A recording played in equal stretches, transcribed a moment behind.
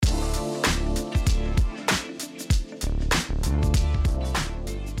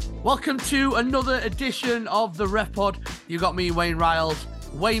Welcome to another edition of the Ref Pod. You got me, Wayne Riles,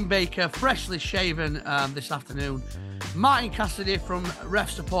 Wayne Baker, freshly shaven this afternoon, Martin Cassidy from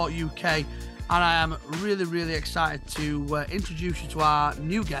Ref Support UK, and I am really excited to introduce you to our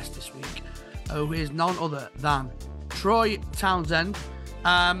new guest this week, who is none other than Troy Townsend.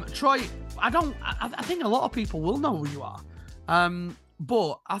 Troy, I think a lot of people will know who you are,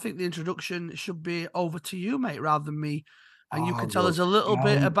 but I think the introduction should be over to you, mate, rather than me. And you can tell us a little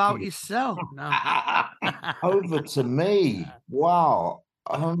bit about yourself. No. Over to me. Wow.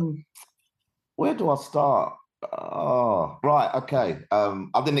 Where do I start? Oh, right. Okay.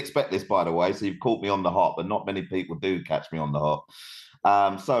 I didn't expect this, by the way. So you've caught me on the hop, but not many people do catch me on the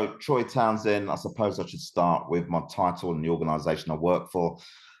hop. So Troy Townsend, I suppose I should start with my title and the organisation I work for.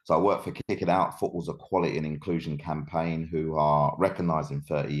 So I work for Kick It Out, Football's Equality and Inclusion Campaign, who are recognising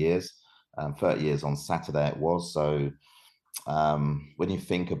 30 years. 30 years on Saturday it was. So when you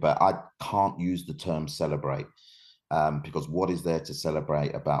think about, I can't use the term celebrate because what is there to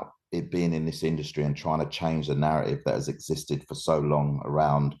celebrate about it being in this industry and trying to change the narrative that has existed for so long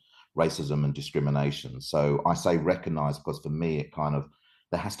around racism and discrimination? So I say recognize because for me, it kind of,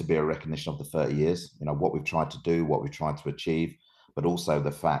 there has to be a recognition of the 30 years, you know, what we've tried to do, what we've tried to achieve, but also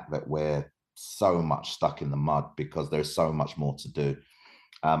the fact that we're so much stuck in the mud because there's so much more to do.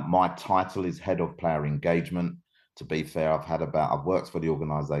 My title is Head of Player Engagement. To be fair, I've worked for the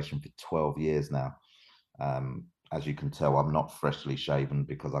organisation for 12 years now. As you can tell, I'm not freshly shaven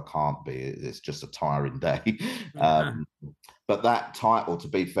because I can't be. It's just a tiring day. But that title, to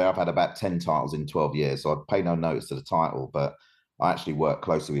be fair, I've had about 10 titles in 12 years, so I'd pay no notice to the title, but I actually work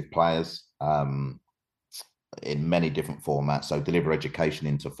closely with players in many different formats. So deliver education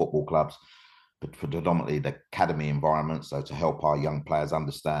into football clubs, but predominantly the academy environment. So to help our young players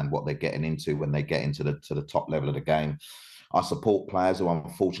understand what they're getting into when they get into the top level of the game. I support players who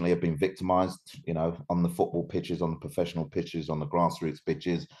unfortunately have been victimized, you know, on the football pitches, on the professional pitches, on the grassroots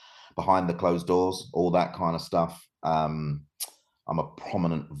pitches, behind the closed doors, all that kind of stuff. I'm a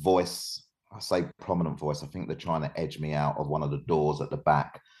prominent voice. I say prominent voice. I think they're trying to edge me out of one of the doors at the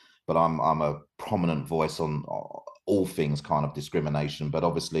back, but I'm a prominent voice on all things kind of discrimination. But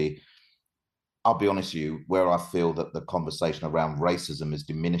obviously, I'll be honest with you, where I feel that the conversation around racism is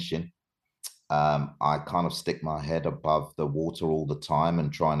diminishing, I kind of stick my head above the water all the time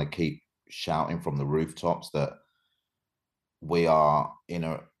and trying to keep shouting from the rooftops that we are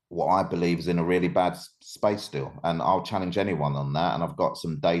in what I believe is in a really bad space still. And I'll challenge anyone on that. And I've got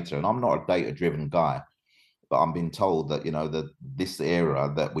some data, and I'm not a data-driven guy, but I'm being told that, you know, that this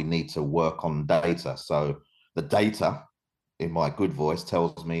era that we need to work on data. So the data, in my good voice,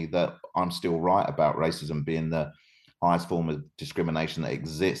 tells me that I'm still right about racism being the highest form of discrimination that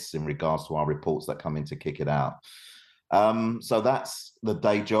exists in regards to our reports that come in to Kick It Out. So that's the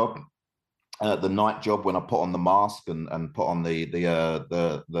day job. The night job, when I put on the mask and put on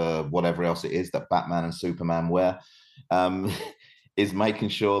the whatever else it is that Batman and Superman wear, is making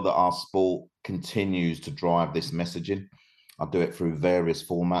sure that our sport continues to drive this messaging. I do it through various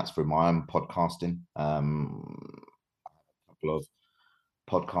formats, through my own podcasting. Of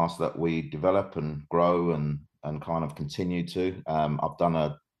podcasts that we develop and grow and kind of continue to. I've done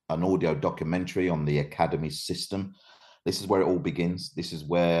an audio documentary on the academy system. This is where it all begins. This is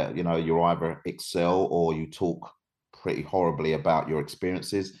where, you know, you either excel or you talk pretty horribly about your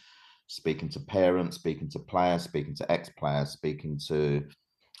experiences, speaking to parents, speaking to players, speaking to ex-players, speaking to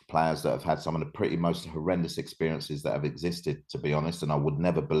players that have had some of the pretty most horrendous experiences that have existed, to be honest. And I would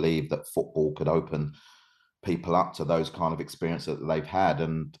never believe that football could open people up to those kind of experiences that they've had.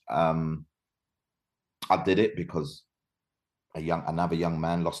 And I did it because another young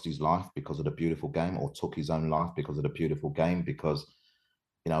man lost his life because of the beautiful game, or took his own life because of the beautiful game, because,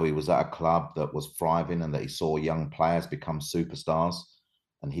 you know, he was at a club that was thriving and that he saw young players become superstars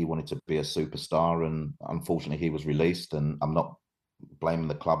and he wanted to be a superstar, and unfortunately he was released. And I'm not blaming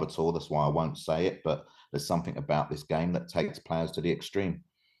the club at all, that's why I won't say it, but there's something about this game that takes players to the extreme.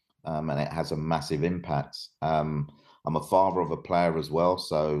 And it has a massive impact. I'm a father of a player as well,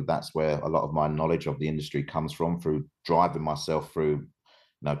 so that's where a lot of my knowledge of the industry comes from, through driving myself through, you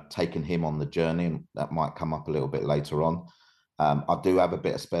know, taking him on the journey, and that might come up a little bit later on. I do have a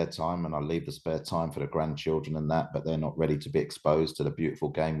bit of spare time, and I leave the spare time for the grandchildren and that, but they're not ready to be exposed to the beautiful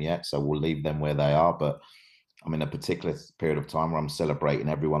game yet, so we'll leave them where they are. But I'm in a particular period of time where I'm celebrating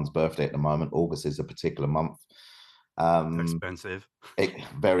everyone's birthday at the moment. August is a particular month. Expensive.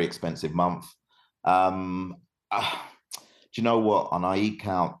 Very expensive month. Do you know what? And I eke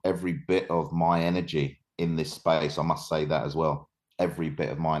out every bit of my energy in this space. I must say that as well. Every bit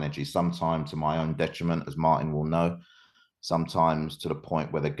of my energy, sometimes to my own detriment, as Martin will know. sometimes to the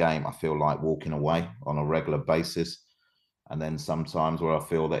point where the game, I feel like walking away on a regular basis. And then sometimes where I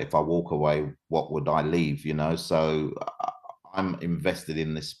feel that if I walk away, what would I leave, you know? So I'm invested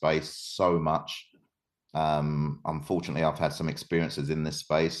in this space so much. Unfortunately, I've had some experiences in this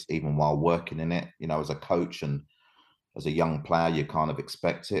space, even while working in it, you know, as a coach and as a young player, you kind of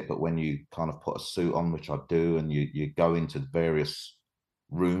expect it. But when you kind of put a suit on, which I do, and you go into various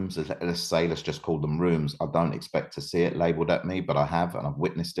rooms, let's just call them rooms, I don't expect to see it labeled at me, but I have, and I've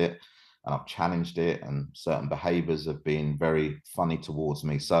witnessed it, and I've challenged it, and certain behaviors have been very funny towards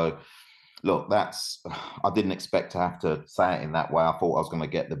me. So look, I didn't expect to have to say it in that way. I thought I was going to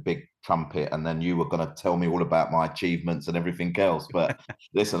get the big trumpet and then you were going to tell me all about my achievements and everything else. But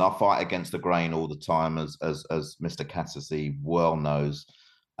listen, I fight against the grain all the time, as Mr. Cassidy well knows.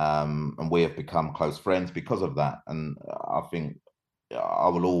 And we have become close friends because of that. And I think I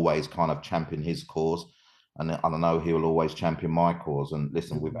will always kind of champion his cause. And I know he will always champion my cause. And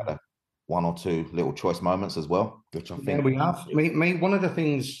listen, we've had one or two little choice moments as well, which I think... Yeah, we have. Mate, one of the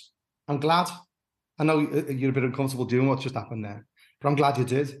things... I'm glad. I know you're a bit uncomfortable doing what just happened there, but I'm glad you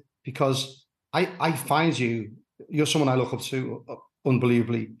did, because I find you're someone I look up to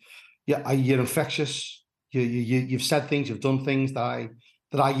unbelievably. Yeah, you're infectious. You've said things, you've done things that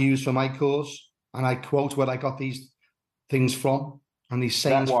I use for my cause, and I quote where I got these things from and these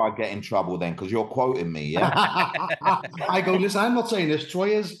sayings. That's why I get in trouble then, because you're quoting me, yeah? I go, listen, I'm not saying this,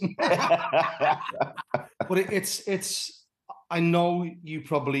 Troy is. But it's. I know you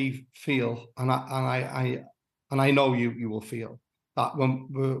probably feel, and I know you will feel that when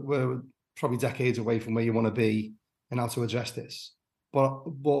we're probably decades away from where you want to be and how to address this. But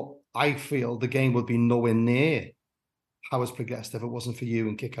I feel the game would be nowhere near how it's progressed if it wasn't for you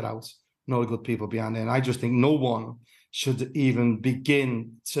and Kick It Out and all the good people behind there. And I just think no one should even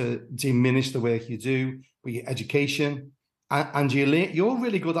begin to diminish the work you do with your education. And you're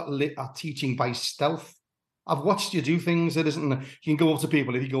really good at teaching by stealth. I've watched you do things that isn't. You can go up to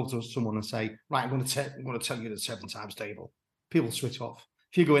people. If you go up to someone and say, "Right, I'm going to tell you the 7 times table," people switch off.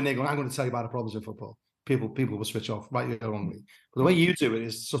 If you go in there going, "I'm going to tell you about the problems in football," people will switch off right your own way. But the way you do it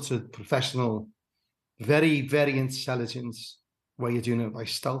is such a professional, very, very intelligent way you're doing it by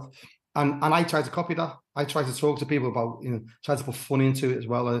stealth. And I try to copy that. I try to talk to people about, try to put fun into it as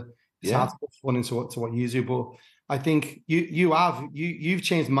well. It's hard to put fun into what you do, but I think you've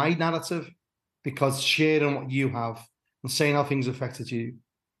changed my narrative. Because sharing what you have and saying how things affected you,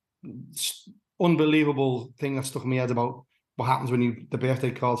 unbelievable thing that stuck in my head about what happens when the birthday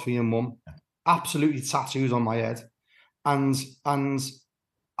card for your mum, absolutely tattoos on my head, and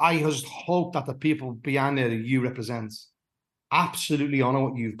I just hope that the people behind there that you represent absolutely honour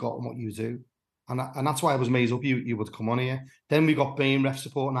what you've got and what you do, and that's why I was amazed up you would come on here. Then we got BAME Ref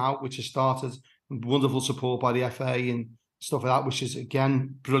Support now, which has started, wonderful support by the FA and stuff like that, which is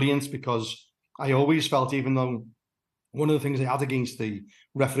again brilliant, because I always felt, even though one of the things they had against the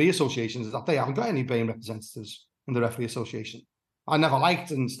referee associations is that they haven't got any BAME representatives in the referee association. I never liked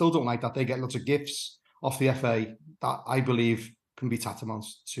and still don't like that they get lots of gifts off the FA that I believe can be tantamount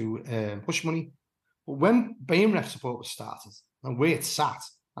to push money. But when BAME Ref Support was started and where it sat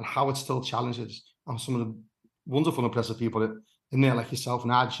and how it still challenges, and some of the wonderful, impressive people in there like yourself,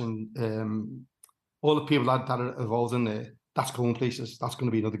 Naj, and all the people that are involved in there, that's going places. That's going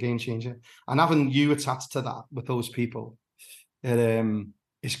to be another game changer. And having you attached to that with those people,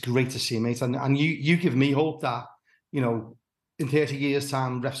 it's great to see, mate. And you give me hope that, in 30 years'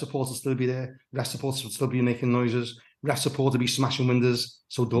 time, Ref Support will still be there. Ref Support will still be making noises. Ref Support will be smashing windows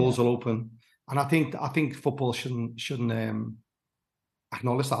so doors will open. And I think football shouldn't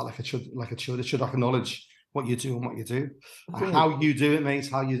acknowledge that like it should. It should acknowledge what you do and what you do, and how you do it, mate.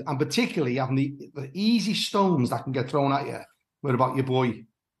 And particularly having the easy stones that can get thrown at you. What about your boy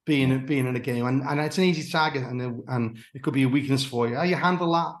being in a game, and it's an easy target, and it could be a weakness for you. How you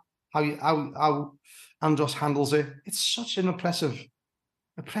handle that, how Andros handles it. It's such an impressive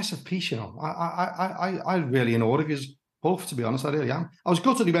piece, I really in awe of his both, to be honest. I really am. I was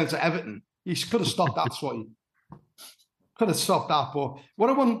gutted he went to Everton. He could have stopped that, Troy. Could have stopped that, but what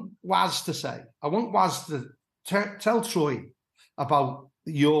I want Waz to say, I want Waz to tell Troy about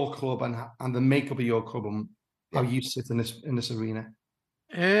your club and the makeup of your club and how you sit in this arena.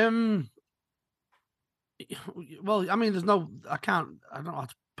 Well, I mean, I don't know how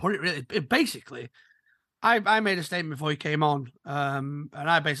to put it really. Basically, I made a statement before he came on, and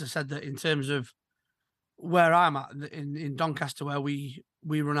I basically said that in terms of where I'm at in Doncaster, where we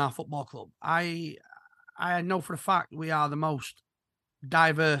run our football club, I know for a fact we are the most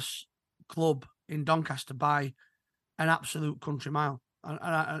diverse club in Doncaster by an absolute country mile,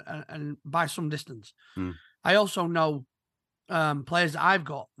 and by some distance. I also know players that I've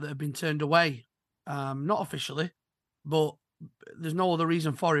got that have been turned away, not officially, but there's no other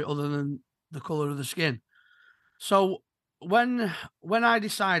reason for it other than the colour of the skin. So when I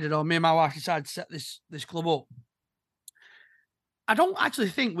decided, or me and my wife decided to set this club up, I don't actually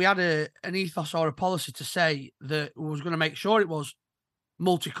think we had an ethos or a policy to say that we was going to make sure it was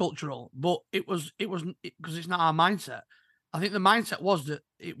multicultural, but it was because it's not our mindset. I think the mindset was that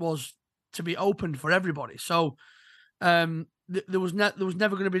it was to be open for everybody. So there was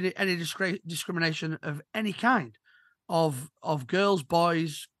never going to be any discrimination of any kind, of girls,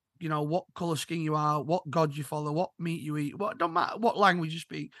 boys, you know, what color skin you are, what god you follow, what meat you eat, what don't matter what language you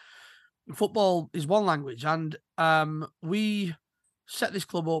speak. Football is one language, and we set this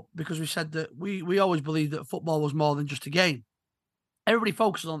club up because we said that we always believed that football was more than just a game. Everybody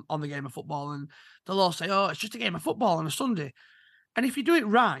focuses on the game of football, and they'll all say, "Oh, it's just a game of football on a Sunday." And if you do it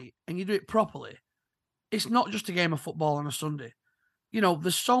right and you do it properly, it's not just a game of football on a Sunday. You know,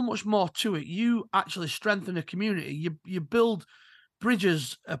 there's so much more to it. You actually strengthen a community. You build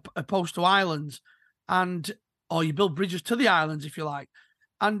bridges opposed to islands, or you build bridges to the islands, if you like,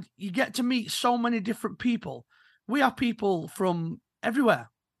 and you get to meet so many different people. We have people from everywhere.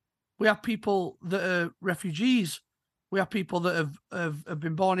 We have people that are refugees. We have people that have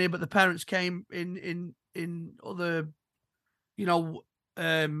been born here, but the parents came in other, you know,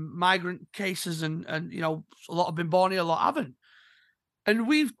 migrant cases, and you know, a lot have been born here, a lot haven't. And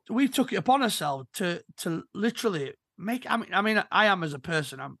we've took it upon ourselves to literally make. I mean, I am as a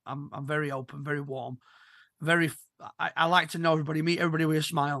person. I'm very open, very warm, very. I like to know everybody, meet everybody with a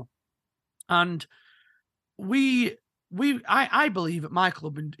smile, and I believe at my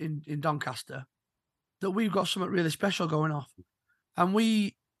club in Doncaster that we've got something really special going off, and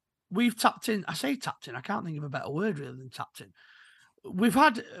we've tapped in. I say tapped in. I can't think of a better word really than tapped in. We've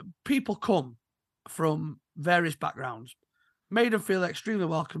had people come from various backgrounds, made them feel extremely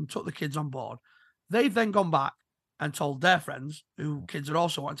welcome, took the kids on board. They've then gone back and told their friends, who kids are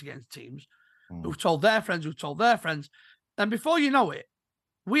also wanting to get into teams, who've told their friends, who've told their friends. And before you know it,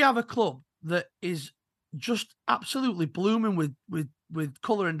 we have a club that is just absolutely blooming with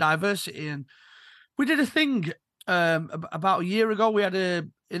colour and diversity. And we did a thing about a year ago. We had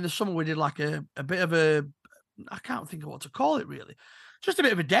in the summer, we did like a bit of a, I can't think of what to call it really. Just a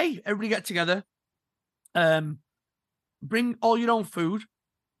bit of a day. Everybody get together. Bring all your own food.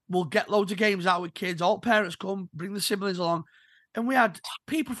 We'll get loads of games out with kids. All parents come, bring the siblings along. And we had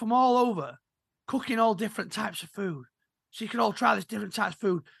people from all over cooking all different types of food. So you could all try this different types of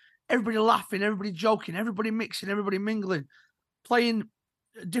food. Everybody laughing, everybody joking, everybody mixing, everybody mingling, playing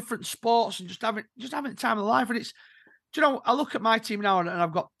different sports and just having the time of life. And it's, do you know, I look at my team now, and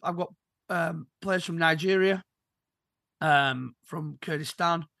I've got players from Nigeria, from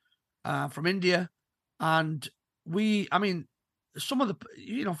Kurdistan, from India, and some of the,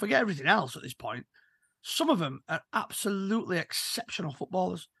 you know, forget everything else at this point. Some of them are absolutely exceptional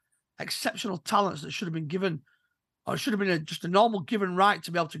footballers, exceptional talents that should have been given, or should have been just a normal given right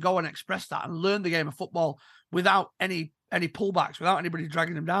to be able to go and express that and learn the game of football without any pullbacks, without anybody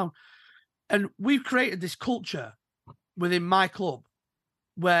dragging them down. And we've created this culture within my club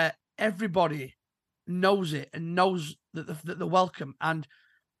where everybody knows it and knows that they're welcome. And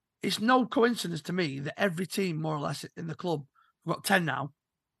it's no coincidence to me that every team, more or less, in the club, we've got 10 now,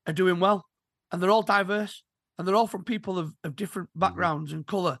 are doing well. And they're all diverse. And they're all from people of different backgrounds and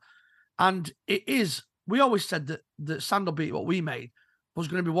colour. And it is, we always said that Sandal Beat, what we made, was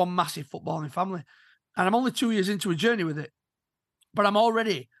going to be one massive footballing family. And I'm only 2 years into a journey with it. But I'm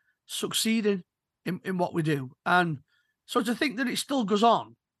already succeeding in what we do. And so to think that it still goes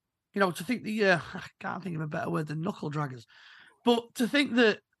on, you know, to think that, I can't think of a better word than knuckle draggers, but to think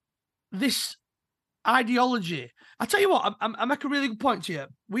that this ideology, I tell you what, I make a really good point to you.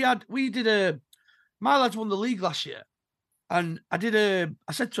 My lads won the league last year, and I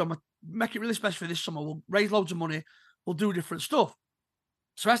said to them, make it really special for this summer. We'll raise loads of money. We'll do different stuff.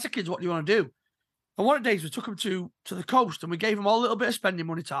 So I asked the kids, what do you want to do? And one of the days we took them to the coast, and we gave them all a little bit of spending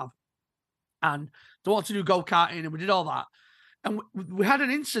money to have. And they wanted to do go-karting, and we did all that. And we had an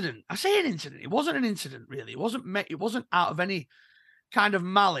incident. I say an incident. It wasn't an incident, really. It wasn't out of any kind of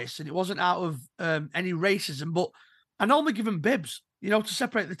malice, and it wasn't out of any racism. But I normally give them bibs, you know, to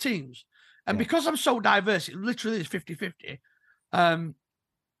separate the teams. And because I'm so diverse, it literally is 50-50.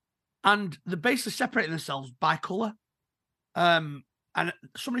 And they're basically separating themselves by colour. And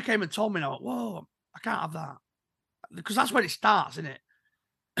somebody came and told me, and I went, whoa, I can't have that. Because that's when it starts, isn't it?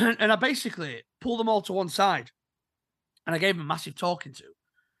 And I basically pulled them all to one side, and I gave them a massive talking to.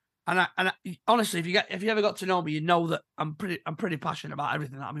 And I honestly, if you ever got to know me, you know that I'm pretty passionate about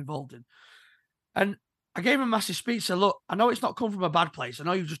everything that I'm involved in. And I gave him a massive speech. Said, look, I know it's not come from a bad place. I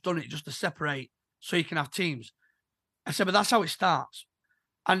know you've just done it just to separate so you can have teams. I said, but that's how it starts.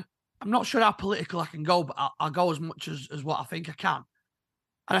 And I'm not sure how political I can go, but I'll go as much as what I think I can.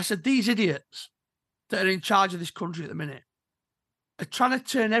 And I said, these idiots that are in charge of this country at the minute are trying to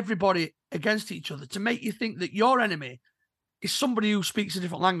turn everybody against each other to make you think that your enemy is somebody who speaks a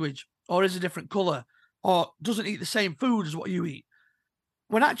different language or is a different colour or doesn't eat the same food as what you eat.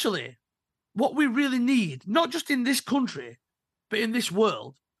 When actually, what we really need, not just in this country, but in this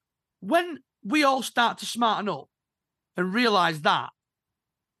world, when we all start to smarten up and realise that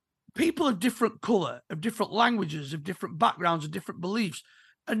people of different colour, of different languages, of different backgrounds, of different beliefs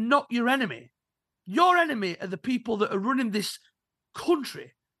are not your enemy. Your enemy are the people that are running this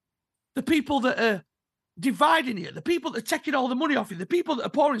country, the people that are dividing you, the people that are taking all the money off you, the people that are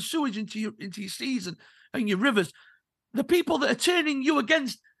pouring sewage into your seas and your rivers, the people that are turning you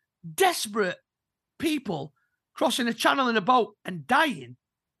against desperate people crossing a channel in a boat and dying.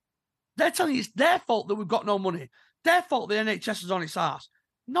 They're telling you it's their fault that we've got no money. Their fault the NHS is on its arse.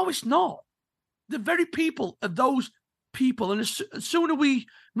 No, it's not. The very people are those people. And the sooner we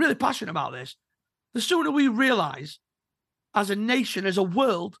really passionate about this, the sooner we realise as a nation, as a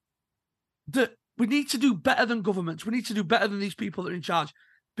world, that we need to do better than governments. We need to do better than these people that are in charge.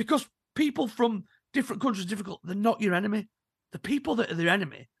 Because people from different countries, they're not your enemy. The people that are their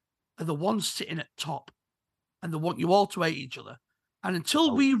enemy are the ones sitting at top and they want you all to hate each other. And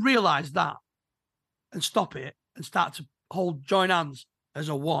until we realise that and stop it and start to join hands as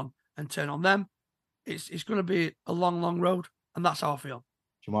a one and turn on them, it's going to be a long, long road. And that's how I feel.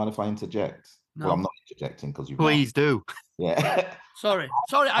 Do you mind if I interject? No. Well, I'm not interjecting because you Please do. Yeah. Sorry,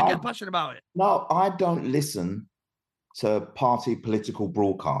 I get passionate about it. No, I don't listen to party political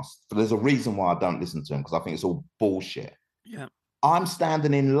broadcasts. But there's a reason why I don't listen to them, because I think it's all bullshit. Yeah. I'm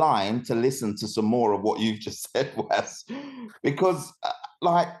standing in line to listen to some more of what you've just said, Wes, because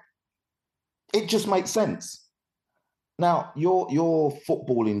it just makes sense. Now, your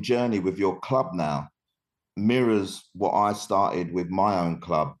footballing journey with your club now mirrors what I started with my own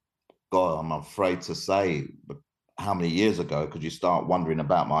club. God, I'm afraid to say how many years ago, because you start wondering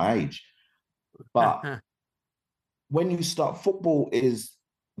about my age. But when you start, football is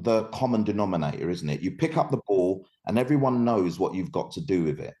the common denominator, isn't it? You pick up the ball and everyone knows what you've got to do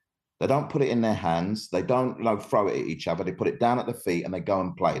with it. They don't put it in their hands. They don't throw it at each other. They put it down at the feet and they go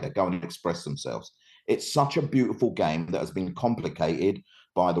and play. They go and express themselves. It's such a beautiful game that has been complicated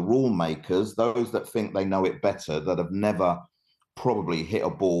by the rule makers, those that think they know it better, that have never probably hit a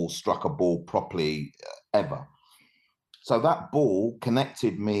ball, struck a ball properly ever. So that ball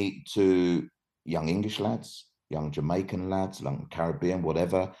connected me to young English lads, young Jamaican lads, young Caribbean,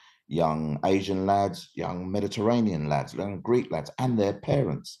 whatever, young Asian lads, young Mediterranean lads, young Greek lads, and their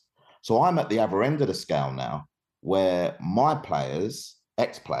parents. So I'm at the other end of the scale now, where my players,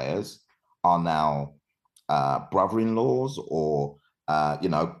 ex-players, are now brother-in-laws or,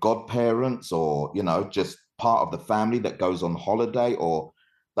 godparents or, just part of the family that goes on holiday, or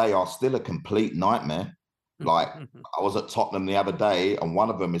they are still a complete nightmare. Like, I was at Tottenham the other day and one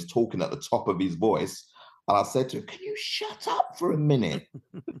of them is talking at the top of his voice. And I said to him, can you shut up for a minute?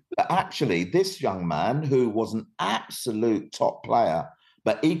 But actually, this young man, who was an absolute top player,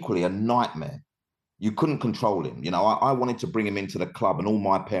 but equally a nightmare, you couldn't control him. I wanted to bring him into the club and all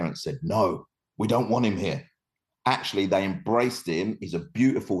my parents said, no, we don't want him here. Actually, they embraced him. He's a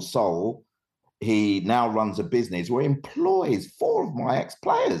beautiful soul. He now runs a business where he employs 4 of my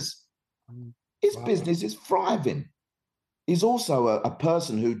ex-players. His business is thriving. He's also a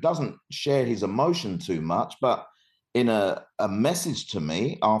person who doesn't share his emotion too much, but in a message to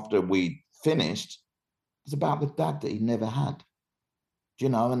me after we finished, it's about the dad that he never had,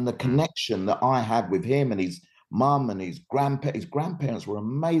 and the connection that I had with him and his mum and his grandparents. His grandparents were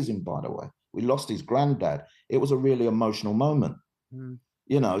amazing, by the way. We lost his granddad. It was a really emotional moment,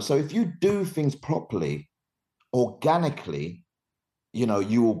 so if you do things properly, organically,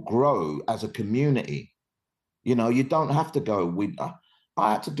 you will grow as a community. You don't have to go.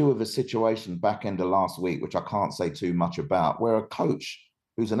 I had to do with a situation back end of last week, which I can't say too much about, where a coach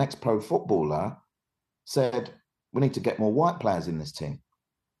who's an ex-pro footballer said, we need to get more white players in this team.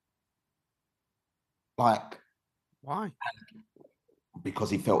 Like, why? Because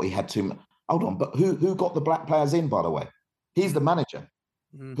he felt he had too much. Hold on, but who got the black players in, by the way? He's the manager.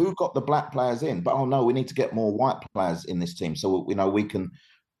 Who got the black players in? But no, we need to get more white players in this team so we can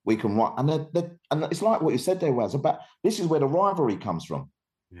run. And it's like what you said there, Waz, about this is where the rivalry comes from,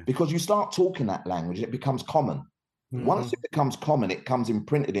 because you start talking that language, it becomes common. Once it becomes common, it comes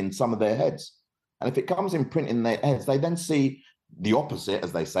imprinted in some of their heads, and if it comes imprinted in their heads, they then see the opposite,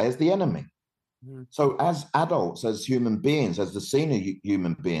 as they say, as the enemy. So as adults, as human beings, as the senior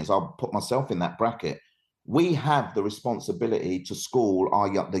human beings, I'll put myself in that bracket. We have the responsibility to school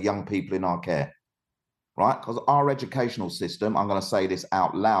the young people in our care, right? Because our educational system, I'm going to say this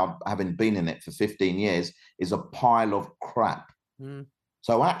out loud, having been in it for 15 years, is a pile of crap.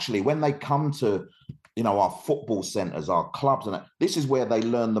 So actually, when they come to, our football centres, our clubs, and this is where they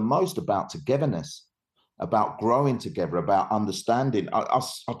learn the most about togetherness, about growing together, about understanding. I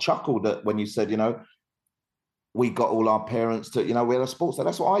chuckled at when you said, we got all our parents to, we had a sports day.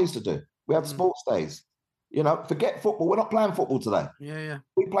 That's what I used to do. We had sports days. Forget football. We're not playing football today. Yeah.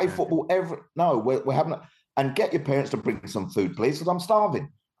 We play football we're having and get your parents to bring some food, please, because I'm starving.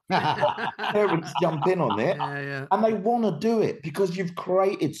 Parents jump in on it, and they want to do it because you've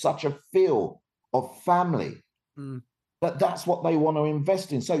created such a feel of family that's what they want to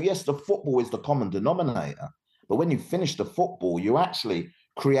invest in. So yes, the football is the common denominator, but when you finish the football, you actually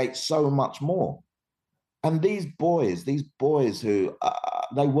create so much more. And these boys who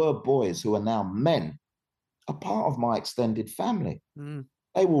they were boys who are now men, are part of my extended family.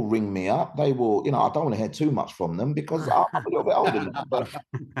 They will ring me up. They will, I don't want to hear too much from them because I'm a little bit older now, but,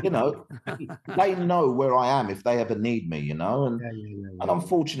 they know where I am if they ever need me, and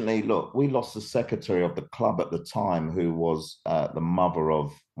unfortunately, look, we lost the secretary of the club at the time who was the mother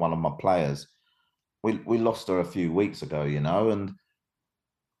of one of my players. We lost her a few weeks ago, and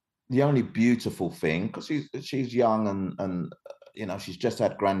the only beautiful thing, because she's young and she's just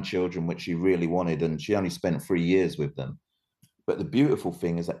had grandchildren, which she really wanted, and she only spent 3 years with them. But the beautiful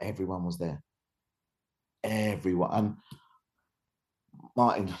thing is that everyone was there. Everyone. And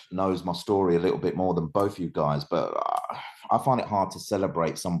Martin knows my story a little bit more than both you guys, but I find it hard to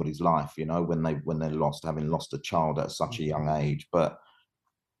celebrate somebody's life, when they're having lost a child at such a young age. But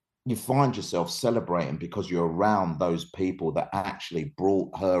you find yourself celebrating because you're around those people that actually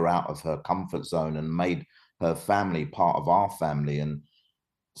brought her out of her comfort zone and made her family part of our family. And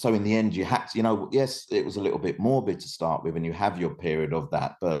so in the end, you had to, yes, it was a little bit morbid to start with, and you have your period of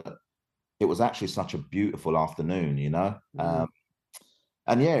that, but it was actually such a beautiful afternoon,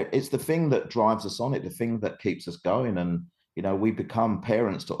 and yeah, it's the thing that drives us on it, the thing that keeps us going. And, we become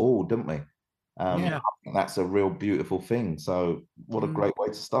parents to all, don't we? I think that's a real beautiful thing. So what a great way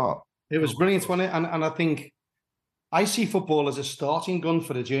to start. It was brilliant, wasn't it? And I think I see football as a starting gun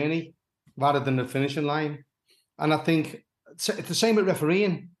for the journey rather than the finishing line. And I think it's the same with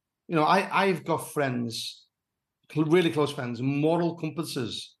refereeing. I've got friends, really close friends, moral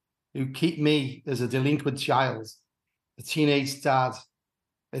compasses who keep me as a delinquent child, a teenage dad,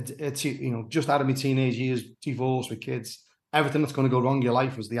 just out of my teenage years, divorced with kids. Everything that's going to go wrong in your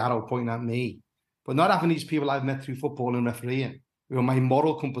life was the arrow pointing at me. But not having these people I've met through football and refereeing, who are my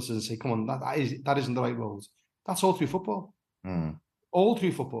moral compasses and say, come on, that isn't the right road. That's all through football. All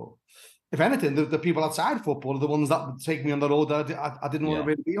through football. If anything, the people outside football are the ones that would take me on the road that I didn't want to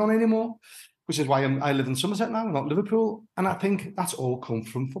really be on anymore, which is why I live in Somerset now, not Liverpool. And I think that's all come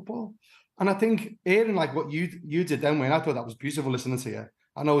from football. And I think hearing like what you did then, Wayne, I thought that was beautiful listening to you.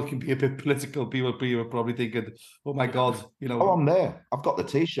 I know it can be a bit political. People are probably thinking, oh my God, Oh, I'm there. I've got the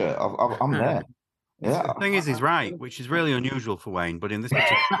T-shirt. I'm there. Yeah. The thing is, he's right, which is really unusual for Wayne, but in this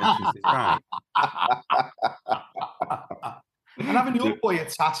particular instance, he's right. And having your boy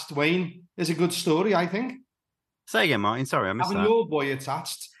attached, Wayne, is a good story, I think. Say again, Martin. Sorry, I missed that. Having your boy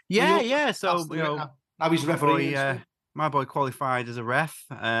attached. Yeah. So, now he's refereeing. My boy qualified as a ref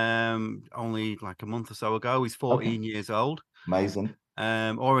only like a month or so ago. He's 14 years old. Amazing.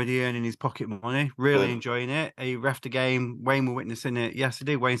 Already earning his pocket money, really enjoying it. He refed a game. Wayne were witnessing it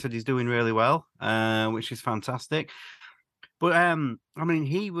yesterday. Wayne said he's doing really well, which is fantastic. But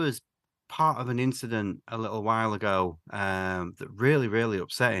he was part of an incident a little while ago that really, really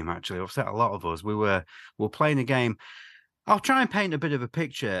upset him. Actually, upset a lot of us. We were playing a game. I'll try and paint a bit of a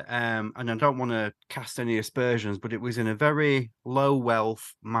picture, and I don't want to cast any aspersions, but it was in a very low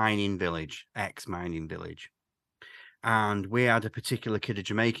wealth mining village, ex-mining village. And we had a particular kid, a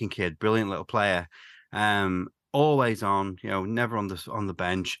Jamaican kid, brilliant little player, always on, never on the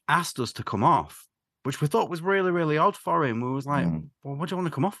bench, asked us to come off, which we thought was really, really odd for him. We was like, well, what do you want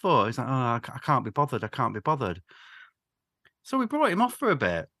to come off for? He's like, oh, I can't be bothered. I can't be bothered. So we brought him off for a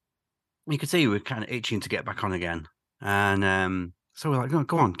bit. You could see he was kind of itching to get back on again. And so we're like,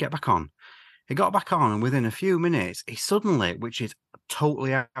 go on, get back on. He got back on, and within a few minutes, he suddenly, which is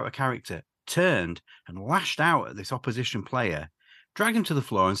totally out of character, turned and lashed out at this opposition player, dragged him to the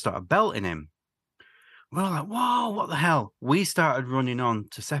floor and started belting him. We were like, whoa, what the hell? We started running on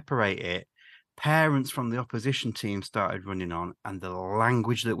to separate it. Parents from the opposition team started running on, and the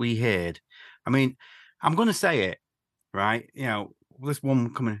language that we heard. I mean, I'm going to say it, right? this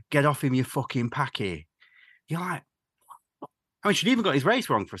woman coming, get off him, you fucking packy. You're like, I mean, she'd even got his race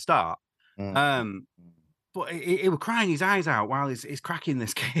wrong for a start. But he was crying his eyes out while he's cracking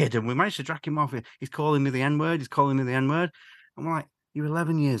this kid, and we managed to drag him off. He's calling me the N-word. He's calling me the N-word. I'm like, you're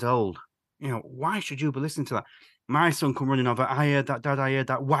 11 years old. You know, why should you be listening to that? My son come running over. I heard that, Dad. I heard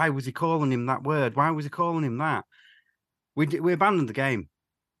that. Why was he calling him that word? Why was he calling him that? We abandoned the game.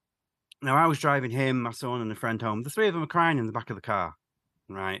 Now, I was driving him, my son, and a friend home. The three of them are crying in the back of the car,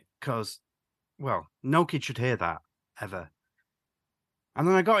 right? Because, well, no kid should hear that, ever. And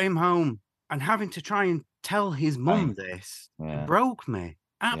then I got him home, and having to try and tell his mum this broke me.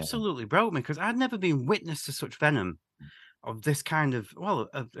 Absolutely broke me, because I'd never been witness to such venom of this kind of, well,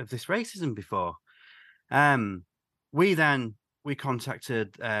 of this racism before. We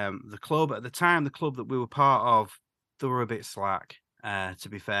contacted the club. At the time, the club that we were part of, they were a bit slack, to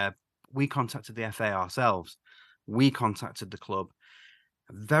be fair. We contacted the FA ourselves. We contacted the club.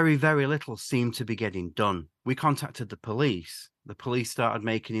 Very, very little seemed to be getting done. We contacted the police. The police started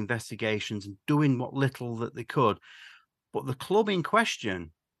making investigations and doing what little that they could. But the club in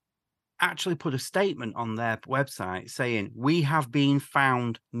question actually put a statement on their website saying, we have been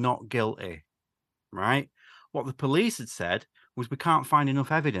found not guilty, right? What the police had said was, we can't find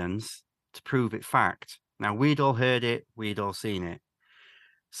enough evidence to prove it fact. Now, we'd all heard it. We'd all seen it.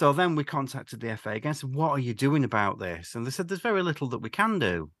 So then we contacted the FA again and said, what are you doing about this? And they said, there's very little that we can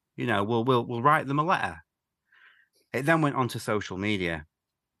do. You know, we'll write them a letter. It then went on to social media,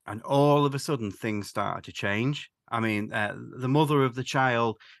 and all of a sudden things started to change. I mean, the mother of the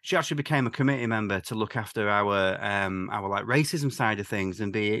child, she actually became a committee member to look after our like racism side of things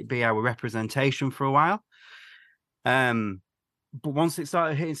and be our representation for a while. But once it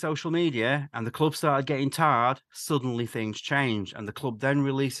started hitting social media and the club started getting tarred, suddenly things changed. And the club then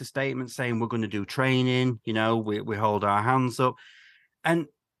released a statement saying, we're going to do training, you know, we hold our hands up. And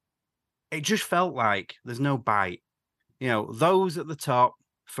it just felt like there's no bite. You know, those at the top,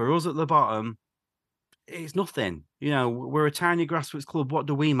 for us at the bottom, it's nothing. You know, we're a tiny grassroots club. What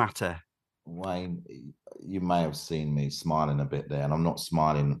do we matter? Wayne, you may have seen me smiling a bit there, and I'm not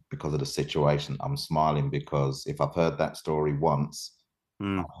smiling because of the situation. I'm smiling because if I've heard that story once,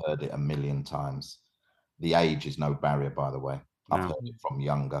 I've heard it a million times. The age is no barrier, by the way. I've heard it from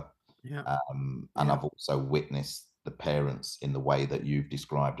younger. And I've also witnessed the parents in the way that you've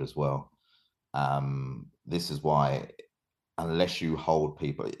described as well. This is why, unless you hold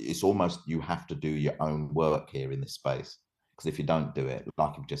people, it's almost you have to do your own work here in this space. Because if you don't do it,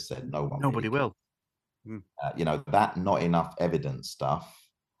 like you've just said, nobody will. You know, that not enough evidence stuff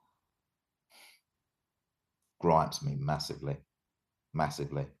gripes me massively,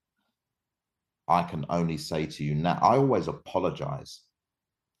 massively. I can only say to you now, I always apologize.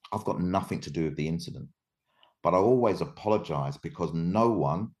 I've got nothing to do with the incident, but I always apologize because no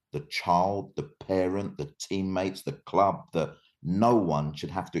one, the child, the parent, the teammates, the club, no one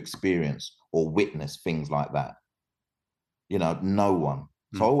should have to experience or witness things like that. You know, no one.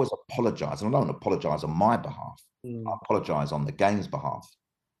 So I always apologize, and I don't apologize on my behalf. I apologize on the game's behalf.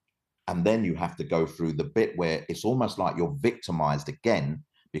 And then you have to go through the bit where it's almost like you're victimized again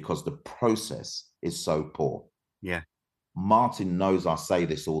because the process is so poor. Yeah. Martin knows I say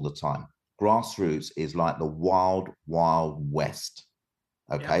this all the time. Grassroots is like the wild, wild west.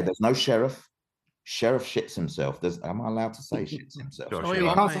 Okay, there's no sheriff. Sheriff shits himself. Am I allowed to say shits himself? Sure,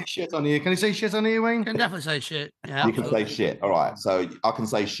 you can't say shit on here. Can you say shit on here, Wayne? You can definitely say shit. Yeah, you can say shit. All right. So I can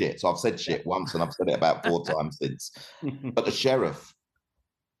say shit. So I've said shit once and I've said it about 4 times since. But the sheriff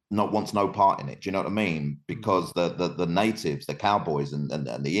wants no part in it. Do you know what I mean? Because the natives, the cowboys and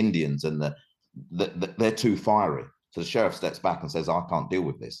the Indians and they're too fiery. So the sheriff steps back and says, I can't deal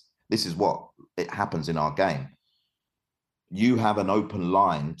with this. This is what it happens in our game. You have an open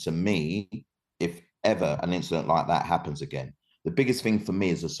line to me if ever an incident like that happens again. The biggest thing for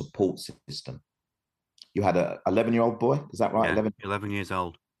me is a support system. You had a 11-year-old boy, is that right? Yeah, 11 years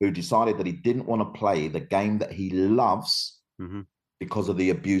old. Who decided that he didn't want to play the game that he loves because of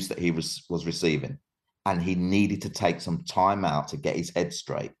the abuse that he was receiving. And he needed to take some time out to get his head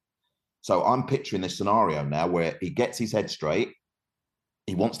straight. So I'm picturing this scenario now where he gets his head straight,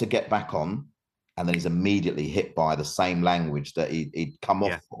 he wants to get back on, and then he's immediately hit by the same language that he'd come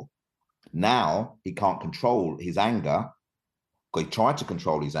off for. Now he can't control his anger. He tried to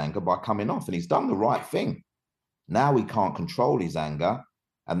control his anger by coming off, and he's done the right thing. Now he can't control his anger,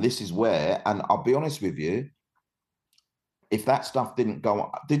 and this is where. And I'll be honest with you, if that stuff didn't go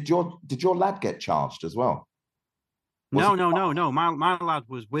on, did your lad get charged as well? No. My lad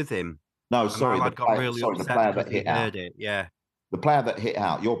was with him. No, sorry, my lad got really upset because he heard it. Yeah. The player that hit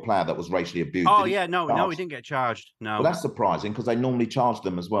out, your player that was racially abused. Oh did he yeah, get no, he charged? didn't get charged. No. Well, that's surprising because they normally charge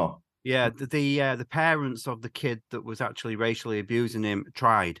them as well. Yeah, the parents of the kid that was actually racially abusing him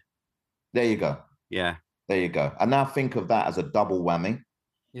tried. There you go. Yeah. There you go. And now think of that as a double whammy.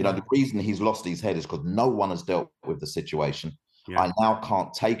 You know, the reason he's lost his head is because no one has dealt with the situation. Yeah. I now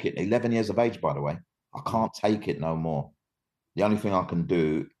can't take it. 11 years of age, by the way. I can't take it no more. The only thing I can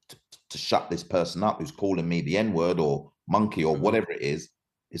do to shut this person up who's calling me the N-word or monkey or whatever it is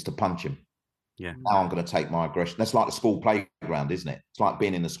to punch him. Yeah. Now I'm going to take my aggression. That's like the school playground, isn't it? It's like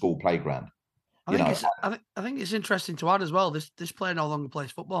being in the school playground. I think it's interesting to add as well. This player no longer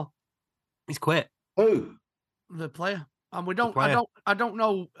plays football. He's quit. Who? The player. And I don't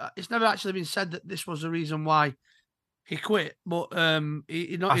know. It's never actually been said that this was the reason why he quit. But I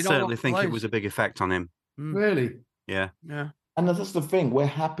certainly think it was a big effect on him. Really? Yeah. Yeah. And that's the thing. We're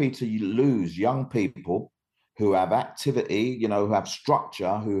happy to lose young people who have activity, you know, who have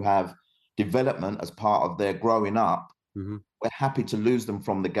structure, who have development as part of their growing up. Mm-hmm. We're happy to lose them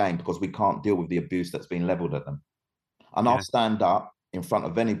from the game because we can't deal with the abuse that's been leveled at them. And I'll stand up in front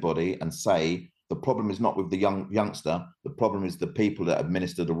of anybody and say, the problem is not with the youngster. The problem is the people that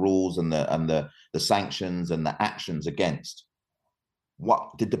administer the rules and the sanctions and the actions against.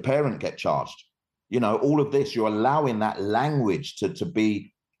 What did the parent get charged? You know, all of this, you're allowing that language to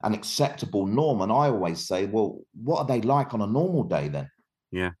be an acceptable norm. And I always say, well, what are they like on a normal day then?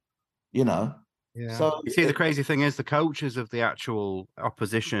 Yeah. You know? Yeah. So you see, the crazy thing is the coaches of the actual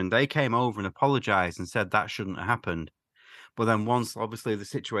opposition, they came over and apologized and said that shouldn't have happened. But then once, obviously, the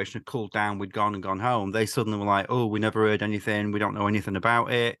situation had cooled down, we'd gone home, they suddenly were like, oh, we never heard anything. We don't know anything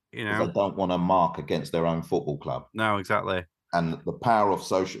about it. You know, they don't want to mark against their own football club. No, exactly. And the power of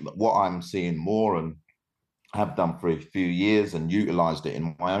social, what I'm seeing more and have done for a few years and utilized it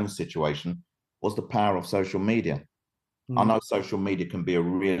in my own situation was the power of social media. I know social media can be a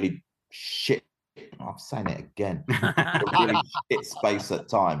really shit, I'm saying it again, a really shit space at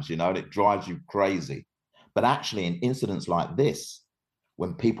times, you know, and it drives you crazy. But actually in incidents like this,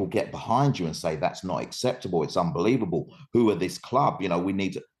 when people get behind you and say, that's not acceptable, it's unbelievable, who are this club, you know, we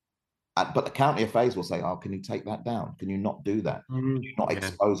need to, but the county affairs will say, oh, can you take that down? Can you not do that? Can you not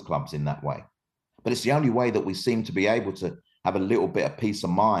expose clubs in that way? But it's the only way that we seem to be able to have a little bit of peace of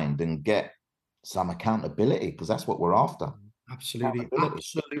mind and get some accountability, because that's what we're after.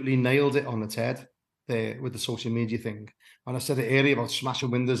 Absolutely nailed it on the head there with the social media thing. And I said it earlier about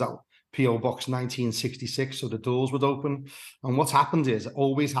smashing windows out PO Box 1966 so the doors would open. And what's happened is, it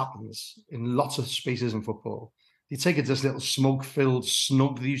always happens in lots of spaces in football. You take it this little smoke-filled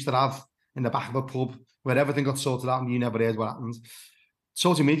snug they used to have in the back of a pub where everything got sorted out and you never heard what happened.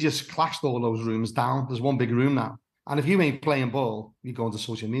 Social media just clashed all those rooms down. There's one big room now. And if you ain't playing ball, you go into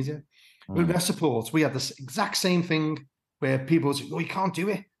social media. With Ref Support, we had this exact same thing where people say, oh, you can't do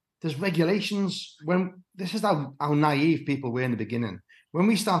it. There's regulations. This is how naive people were in the beginning. When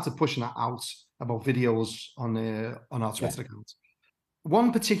we started pushing that out about videos on our Twitter account,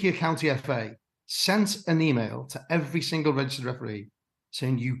 one particular county FA sent an email to every single registered referee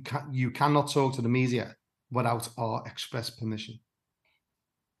saying you cannot talk to the media without our express permission.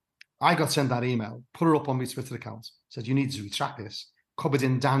 I got sent that email, put her up on my Twitter account, said you need to retract this. Covered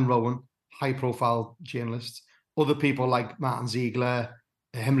in Dan Rowan, high-profile journalist, other people like Martin Ziegler,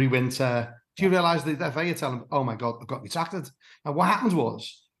 Henry Winter. Do you realise that the FA are telling them, oh my God, I've got retracted? And what happened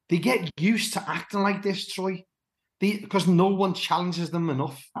was they get used to acting like this, Troy, because no one challenges them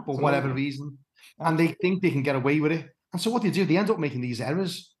enough for whatever reason. And they think they can get away with it. And so what they do, they end up making these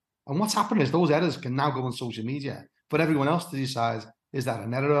errors. And what's happened is those errors can now go on social media for everyone else to decide, is that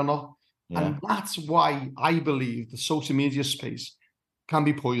an error or not? Yeah. And that's why I believe the social media space can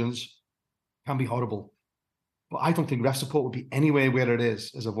be poisonous, can be horrible. But I don't think Ref Support would be anywhere where it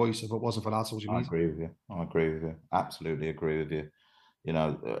is as a voice if it wasn't for that social media. I agree with you. Absolutely agree with you. You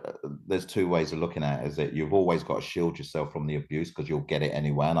know, there's two ways of looking at it. Is that you've always got to shield yourself from the abuse because you'll get it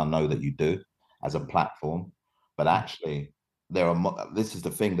anyway. And I know that you do as a platform. But actually, this is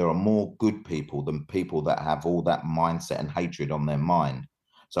the thing. There are more good people than people that have all that mindset and hatred on their mind.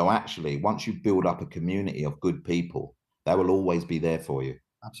 So actually, once you build up a community of good people, they will always be there for you.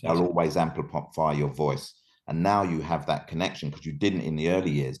 Absolutely. They'll always amplify your voice. And now you have that connection because you didn't in the early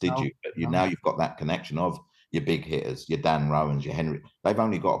years, did you? But now you've got that connection of your big hitters, your Dan Rowans, your Henry. They've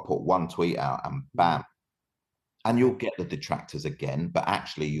only got to put one tweet out and bam. And you'll get the detractors again, but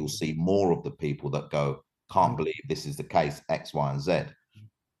actually you'll see more of the people that go, can't believe this is the case, X, Y, and Z.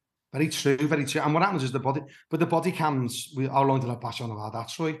 Very true, very true. And what happens is the body cams, how long did I bash on about that,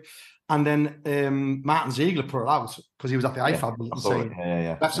 Troy? And then Martin Ziegler put it out because he was at the IFAB meeting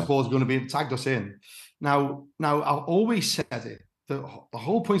saying, "Ref support is going to be tagged us in." Now, I've always said it. The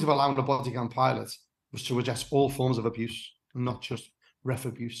whole point of allowing the body cam pilot was to address all forms of abuse, and not just ref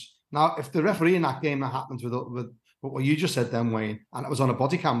abuse. Now, if the referee in that game that happens with what you just said then, Wayne, and it was on a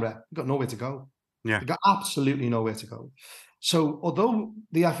body camera, you got nowhere to go. Yeah. You got absolutely nowhere to go. So although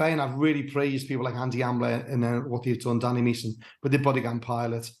the FA, and I've really praised people like Andy Ambler and what they've done, Danny Meeson, with the body cam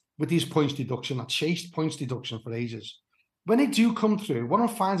pilot, with these points deduction, that chased points deduction for ages, when they do come through, what I'm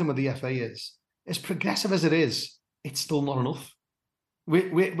finding with the FA is, as progressive as it is, it's still not enough.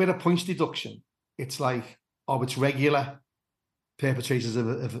 With a points deduction, it's like, oh, it's regular perpetrators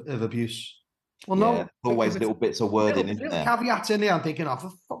of abuse. Well, no, always little bits of wording, isn't there? Caveats in there. I'm thinking, oh,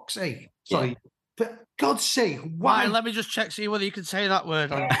 for fuck's sake, sorry, for God's sake, why? Right, let me just check see whether you can say that word.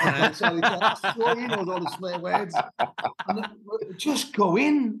 Sorry, that's all you know, all the swear words. Just go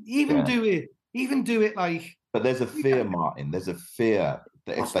in, even do it like. But there's a fear, Martin. There's a fear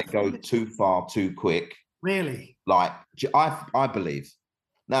that if they go too far, too quick. Really? Like, I believe.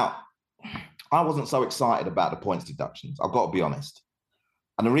 Now, I wasn't so excited about the points deductions. I've got to be honest.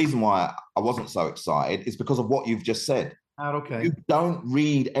 And the reason why I wasn't so excited is because of what you've just said. Okay. You don't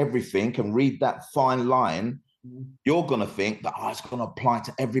read everything and read that fine line. You're going to think that it's going to apply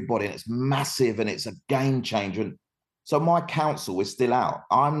to everybody and it's massive and it's a game changer. And so my counsel is still out.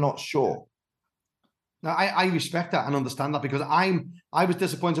 I'm not sure. Now, I respect that and understand that because I was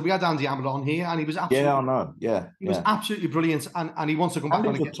disappointed. We had Andy Ambler on here and he was absolutely... Yeah, I know. Yeah. He was absolutely brilliant and he wants to come back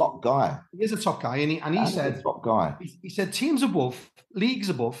on again. He's a top guy. He is a top guy and he said... top guy. He said teams above, leagues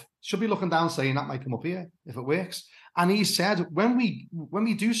above, should be looking down saying that might come up here if it works. And he said, when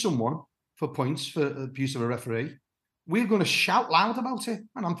we do someone for points for abuse of a referee, we're going to shout loud about it.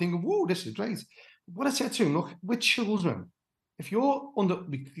 And I'm thinking, whoa, this is great. What I said to him, look, with children, if you're under,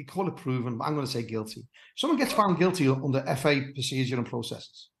 we call it proven, but I'm going to say guilty. Someone gets found guilty under FA procedure and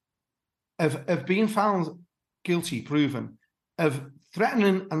processes of being found guilty, proven, of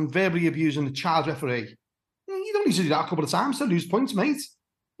threatening and verbally abusing the child referee. You don't need to do that a couple of times to lose points, mate.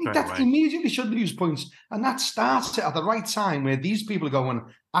 That immediately should lose points. And that starts it at the right time where these people are going,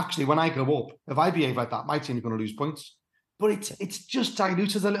 actually, when I go up, if I behave like that, my team is going to lose points. But it's just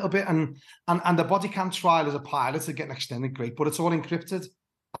diluted a little bit. And the body cam trial as a pilot are getting extended, great, but it's all encrypted.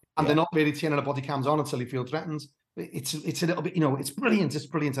 And they're not really turning the body cams on until you feel threatened. It's a little bit, it's brilliant. It's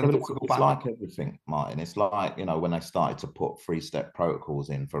brilliant. It's like everything, Martin. It's like, when they started to put 3-step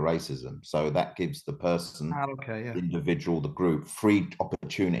protocols in for racism. So that gives the person, the individual, the group, free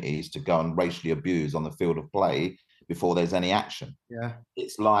opportunities to go and racially abuse on the field of play before there's any action. Yeah.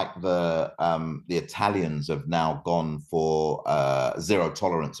 It's like the Italians have now gone for zero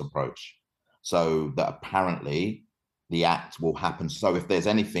tolerance approach. So that apparently the act will happen. So if there's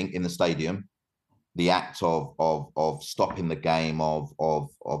anything in the stadium, the act of stopping the game, of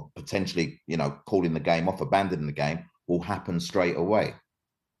potentially, calling the game off, abandoning the game, will happen straight away.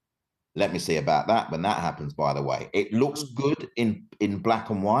 Let me see about that when that happens, by the way. It looks good in black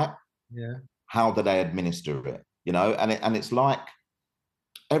and white. Yeah. How do they administer it? And it's like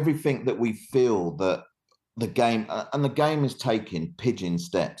everything that we feel that the game, and the game is taking pigeon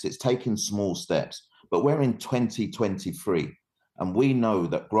steps. It's taking small steps, but we're in 2023. And we know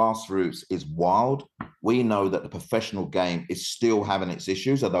that grassroots is wild. We know that the professional game is still having its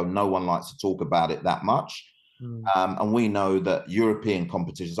issues, although no one likes to talk about it that much. And we know that European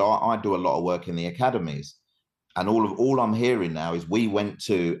competitions, I do a lot of work in the academies. And all I'm hearing now is we went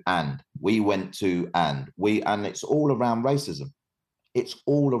to, and it's all around racism. It's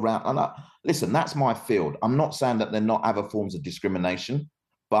all around. And listen, that's my field. I'm not saying that they're not other forms of discrimination,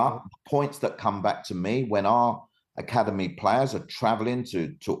 but the points that come back to me when our academy players are traveling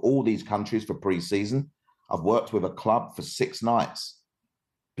to all these countries for pre-season. I've worked with a club for 6 nights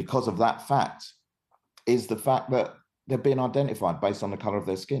because of that fact, is the fact that they're being identified based on the color of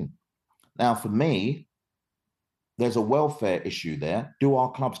their skin. Now, for me, there's a welfare issue there. Do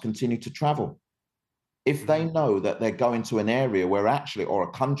our clubs continue to travel? If they know that they're going to an area where actually, or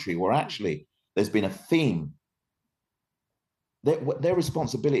a country where actually there's been a theme, their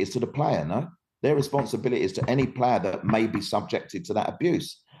responsibility is to the player, no? Their responsibility is to any player that may be subjected to that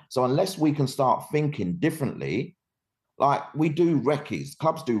abuse. So unless we can start thinking differently, like we do recce's,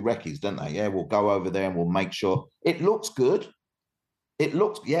 clubs do recce's, don't they? Yeah, we'll go over there and we'll make sure it looks good. It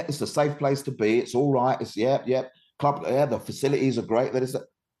looks, it's a safe place to be. It's all right. It's club, the facilities are great.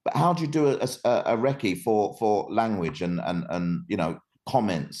 But how do you do a recce for language and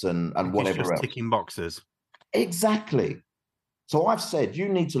comments and whatever just else? Ticking boxes. Exactly. So I've said you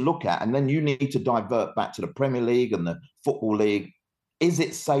need to look at, and then you need to divert back to the Premier League and the Football League. Is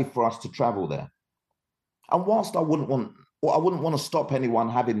it safe for us to travel there? And whilst I wouldn't want to stop anyone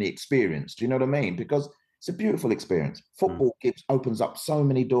having the experience, do you know what I mean? Because it's a beautiful experience. Football opens up so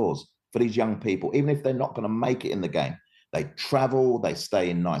many doors for these young people, even if they're not going to make it in the game. They travel, they stay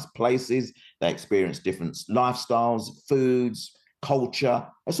in nice places, they experience different lifestyles, foods, culture.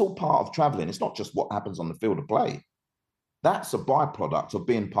 It's all part of traveling. It's not just what happens on the field of play. That's a byproduct of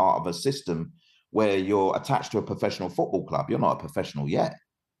being part of a system where you're attached to a professional football club. You're not a professional yet,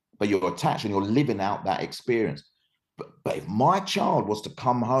 but you're attached and you're living out that experience. But if my child was to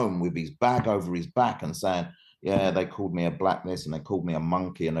come home with his bag over his back and saying, yeah, they called me a blackness and they called me a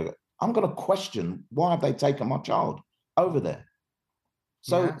monkey, and I'm going to question, why have they taken my child over there?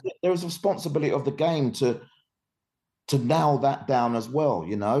 So there is a responsibility of the game to nail that down as well,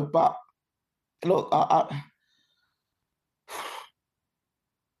 you know. But look,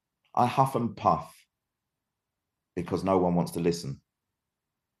 I huff and puff because no one wants to listen.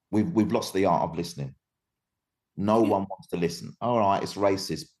 We've lost the art of listening. No one wants to listen. All right, it's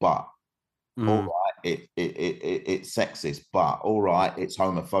racist, but all right, it's sexist, but all right, it's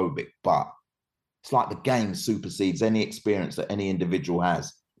homophobic, but it's like the game supersedes any experience that any individual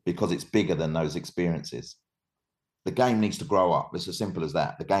has because it's bigger than those experiences. The game needs to grow up. It's as simple as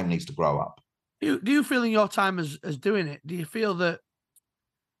that. The game needs to grow up. Do you feel in your time as doing it, do you feel that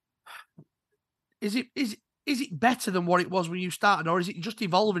is it better than what it was when you started, or is it just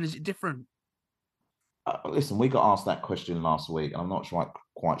evolving? Is it different? Listen, we got asked that question last week, and I'm not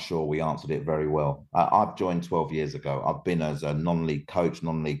quite sure we answered it very well. I've joined 12 years ago. I've been as a non-league coach,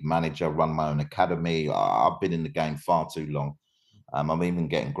 non-league manager, run my own academy. I've been in the game far too long. I'm even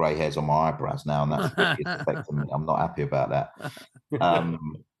getting grey hairs on my eyebrows now, and that's really affecting me. I'm not happy about that.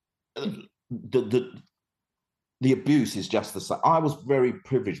 The abuse is just the same. I was very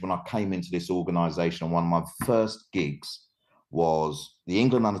privileged when I came into this organisation. One of my first gigs was the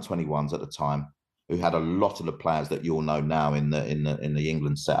England under-21s at the time, who had a lot of the players that you all know now in the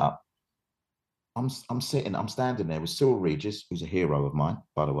England setup. I'm standing there with Cyril Regis, who's a hero of mine,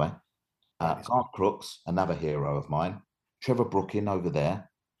 by the way. Garth Crooks, another hero of mine. Trevor Brooking over there.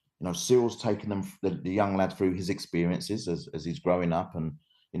 You know, Cyril's taking them, the young lad, through his experiences as he's growing up, and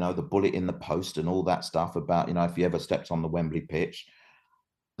you know, the bullet in the post and all that stuff about, you know, if you ever stepped on the Wembley pitch.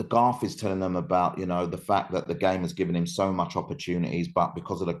 The Garth is telling them about, you know, the fact that the game has given him so much opportunities, but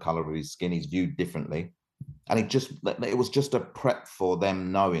because of the colour of his skin, he's viewed differently. And it was just a prep for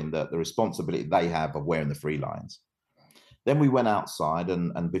them knowing that the responsibility they have of wearing the three lines. Then we went outside,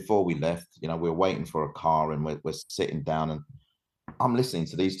 and before we left, you know, we were waiting for a car, and we're sitting down, and I'm listening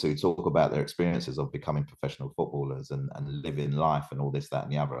to these two talk about their experiences of becoming professional footballers and living life and all this, that,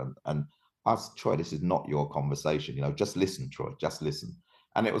 and the other. And I said, Troy, this is not your conversation. You know, just listen, Troy, just listen.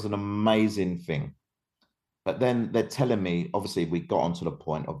 And it was an amazing thing. But then they're telling me, obviously, we got onto the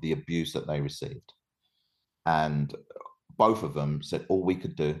point of the abuse that they received. And both of them said all we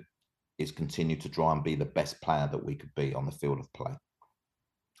could do is continue to try and be the best player that we could be on the field of play.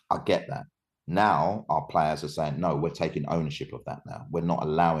 I get that. Now our players are saying, no, we're taking ownership of that now. We're not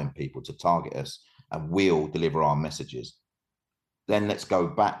allowing people to target us, and we'll deliver our messages. Then let's go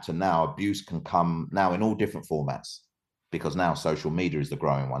back to now abuse can come now in all different formats, because now social media is the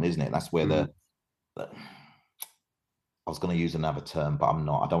growing one, isn't it? That's where I was going to use another term, but I'm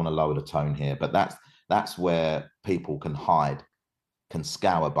not. I don't want to lower the tone here, but that's where people can hide, can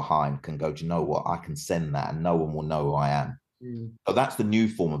scour behind, can go, do you know what? I can send that and no one will know who I am. So that's the new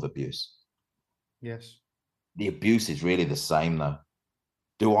form of abuse. Yes. The abuse is really the same, though.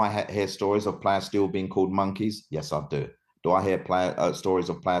 Do I hear stories of players still being called monkeys? Yes, I do. Do I hear stories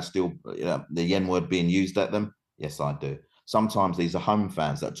of players still, you know, the N word being used at them? Yes, I do. Sometimes these are home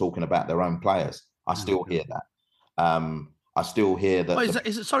fans that are talking about their own players. I still hear that. I still hear that. Wait,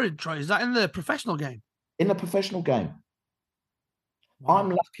 is it, sorry, Troy, is that in the professional game? In the professional game. Wow. I'm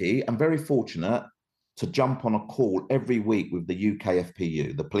lucky and very fortunate to jump on a call every week with the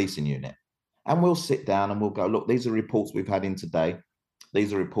UKFPU, the policing unit. And we'll sit down and we'll go, look, these are reports we've had in today.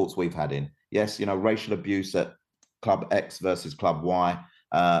 These are reports we've had in. Yes, you know, racial abuse at Club X versus Club Y,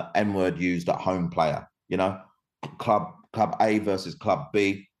 N-word used at home player, you know, Club A versus Club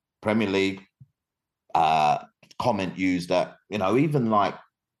B, Premier League, comment used at, you know, even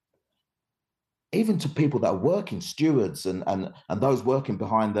to people that are working, stewards and those working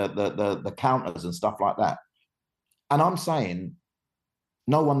behind the counters and stuff like that. And I'm saying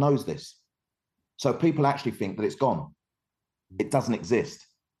no one knows this. So people actually think that it's gone. It doesn't exist.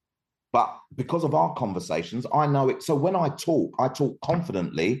 But because of our conversations, I know it. So when I talk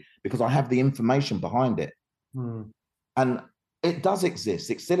confidently because I have the information behind it. And It does exist.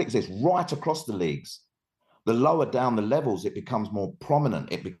 It still exists right across the leagues. The lower down the levels, it becomes more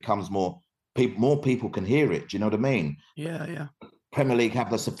prominent. It becomes more people can hear it. Do you know what I mean? Yeah, yeah. Premier League have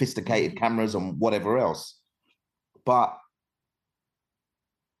the sophisticated cameras and whatever else. But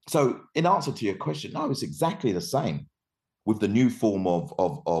so in answer to your question, no, it's exactly the same with the new form of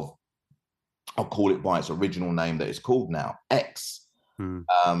I'll call it by its original name that it's called now, X,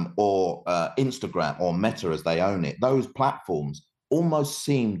 or Instagram or Meta as they own it. Those platforms almost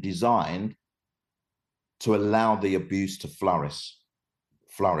seem designed to allow the abuse to flourish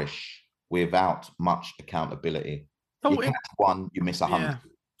without much accountability. So you catch one, you miss 100. Yeah.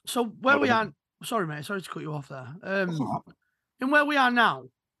 So where we are, sorry mate, sorry to cut you off there. And where we are now,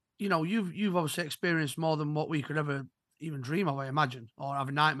 you know, you've obviously experienced more than what we could ever even dream of, I imagine, or have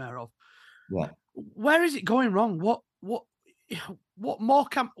a nightmare of. Yeah. Where is it going wrong? What more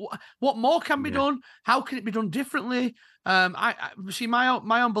can be done? How can it be done differently? I see my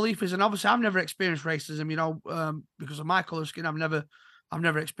own belief is, and obviously I've never experienced racism, you know, because of my colour skin. I've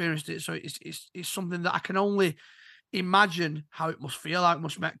never experienced it. So it's something that I can only imagine how it must feel like,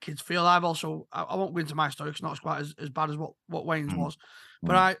 must make kids feel. I won't go into my story. It's not quite as bad as what Wayne's was.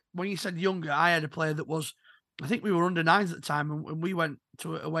 But when you said younger, I had a player that was, I think we were under 9s at the time, and we went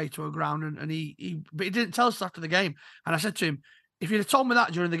away to a ground, and he didn't tell us after the game. And I said to him, if you'd have told me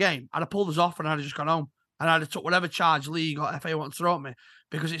that during the game, I'd have pulled us off and I'd have just gone home, and I'd have took whatever charge league or FA want to throw at me,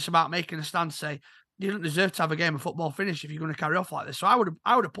 because it's about making a stand to say you don't deserve to have a game of football finish if you're going to carry off like this. So I would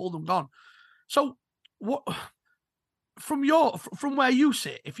have pulled them gone. So what? From where you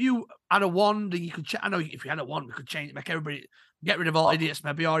sit, if you had a wand and you could, I know if you had a wand, we could change, make everybody get rid of all idiots,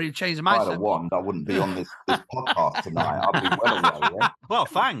 maybe, or you change the mindset. If I had a wand, I wouldn't be on this podcast tonight. I'd be well away. Yeah? Well,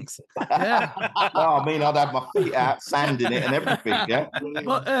 thanks. Yeah. No, I mean, I'd have my feet out, sanding it and everything. Yeah.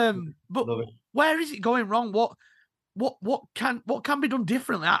 But where is it going wrong? What can be done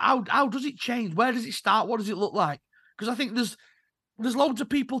differently? How does it change? Where does it start? What does it look like? Because I think there's loads of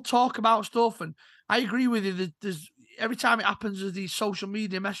people talk about stuff, and I agree with you. There's every time it happens, there's these social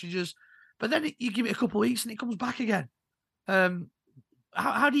media messages, but then you give it a couple of weeks and it comes back again.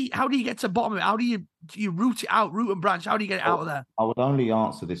 How do you get to the bottom of it? How do you root it out, root and branch? How do you get it out of there? I would only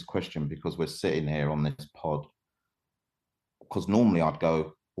answer this question because we're sitting here on this pod. Because normally I'd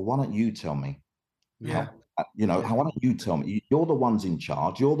go, well, why don't you tell me? Yeah. Why don't you tell me? You're the ones in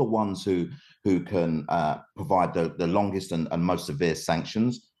charge. You're the ones who can provide the longest and most severe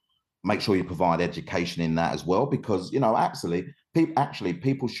sanctions. Make sure you provide education in that as well, because, you know,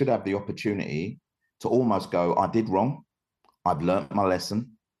 people should have the opportunity to almost go, I did wrong. I've learned my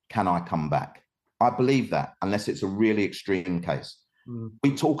lesson. Can I come back? I believe that, unless it's a really extreme case.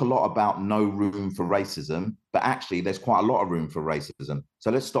 We talk a lot about no room for racism, but actually there's quite a lot of room for racism. So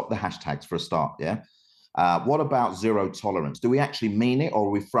let's stop the hashtags for a start, yeah? What about zero tolerance? Do we actually mean it, or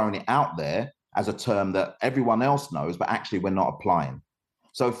are we throwing it out there as a term that everyone else knows, but actually we're not applying?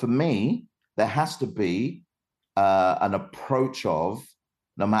 So for me, there has to be an approach of,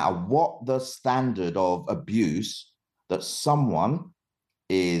 no matter what the standard of abuse, that someone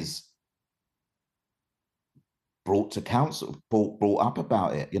is brought to counsel, brought up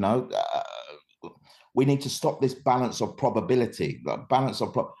about it. You know, we need to stop this balance of probability.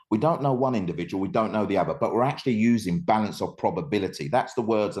 We don't know one individual, we don't know the other, but we're actually using balance of probability. That's the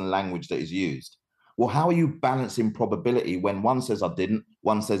words and language that is used. Well, how are you balancing probability when one says I didn't,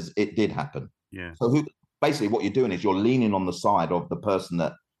 one says it did happen? Yeah. So basically what you're doing is you're leaning on the side of the person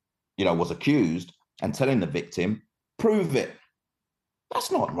that, you know, was accused and telling the victim, prove it.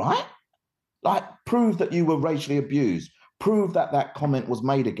 That's not right. Like, prove that you were racially abused. Prove that that comment was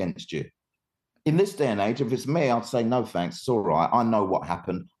made against you. In this day and age, if it's me, I'd say, no, thanks. It's all right. I know what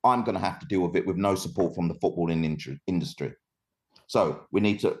happened. I'm going to have to deal with it with no support from the footballing industry. So we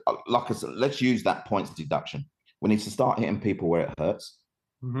need to, like I said, let's use that points deduction. We need to start hitting people where it hurts.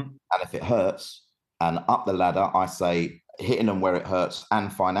 And if it hurts, and up the ladder, I say hitting them where it hurts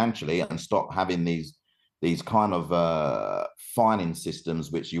and financially, and stop having these kind of fining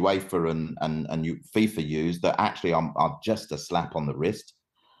systems which UEFA and FIFA use that actually are just a slap on the wrist.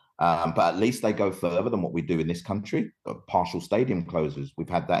 But at least they go further than what we do in this country. Partial stadium closures. We've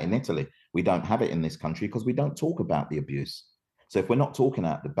had that in Italy. We don't have it in this country because we don't talk about the abuse. So if we're not talking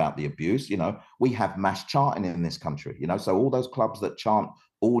about the abuse, you know, we have mass chanting in this country, you know, so all those clubs that chant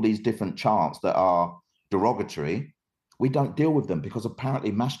all these different chants that are derogatory, we don't deal with them because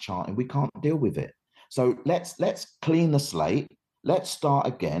apparently mass chanting, we can't deal with it. So let's clean the slate. Let's start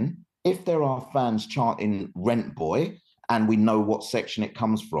again. If there are fans chanting Rent Boy, and we know what section it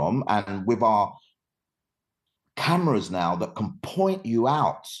comes from, and with our cameras now that can point you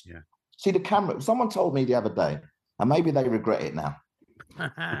out. Yeah. See the camera. Someone told me the other day, and maybe they regret it now.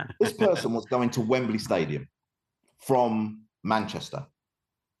 This person was going to Wembley Stadium from Manchester.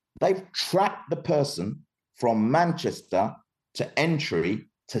 They've tracked the person from Manchester to entry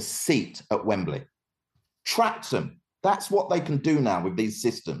to seat at Wembley. Tracked them. That's what they can do now with these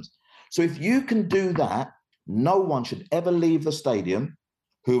systems. So if you can do that, no one should ever leave the stadium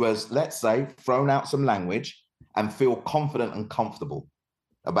who has, let's say, thrown out some language and feel confident and comfortable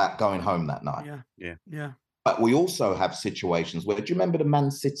about going home that night. Yeah. But we also have situations where, do you remember the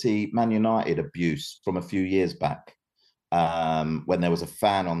Man United abuse from a few years back? When there was a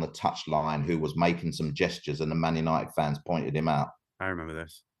fan on the touchline who was making some gestures and the Man United fans pointed him out. I remember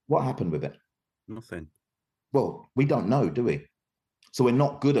this. What happened with it? Nothing. Well, we don't know, do we? So we're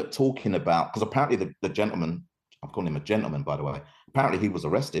not good at talking about, because apparently the gentleman, I'm calling him a gentleman, by the way, apparently he was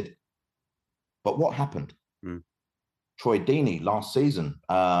arrested. But what happened? Troy Deeney last season,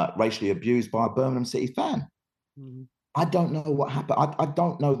 racially abused by a Birmingham City fan. I don't know what happened. I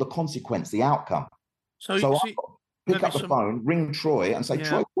don't know the consequence, the outcome. So I pick up the phone, ring Troy and say,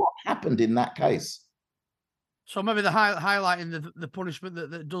 Troy, what happened in that case? So maybe the highlighting the punishment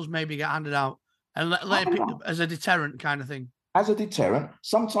that does maybe get handed out and let it as a deterrent kind of thing. As a deterrent.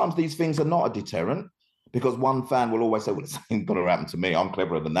 Sometimes these things are not a deterrent because one fan will always say, well, it's ain't going to happen to me. I'm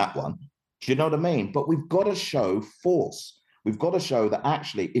cleverer than that one. Do you know what I mean? But we've got to show force. We've got to show that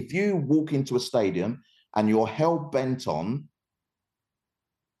actually, if you walk into a stadium and you're hell-bent on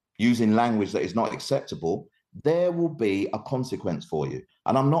using language that is not acceptable, there will be a consequence for you.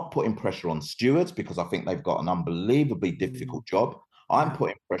 And I'm not putting pressure on stewards because I think they've got an unbelievably difficult job. I'm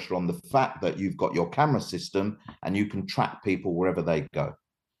putting pressure on the fact that you've got your camera system and you can track people wherever they go.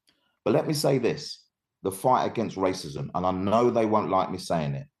 But let me say this, the fight against racism, and I know they won't like me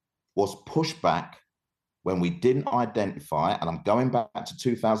saying it, was pushed back when we didn't identify, and I'm going back to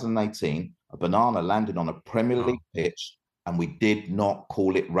 2018, a banana landed on a Premier League pitch and we did not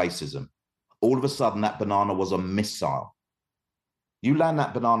call it racism. All of a sudden, that banana was a missile. You land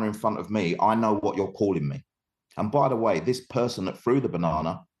that banana in front of me, I know what you're calling me. And by the way, this person that threw the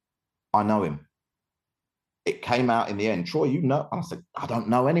banana, I know him. It came out in the end. Troy, you know? I said, I don't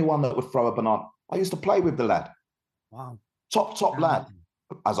know anyone that would throw a banana. I used to play with the lad. Wow. Top lad,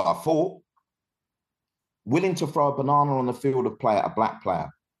 as I thought. Willing to throw a banana on the field of play at a black player.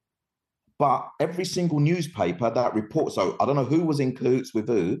 But every single newspaper that reports, so I don't know who was in cahoots with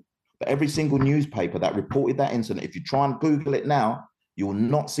who, but every single newspaper that reported that incident, if you try and Google it now, you will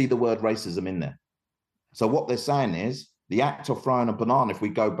not see the word racism in there. So what they're saying is the act of throwing a banana, if we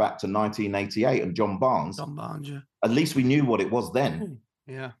go back to 1988 and John Barnes, at least we knew what it was then.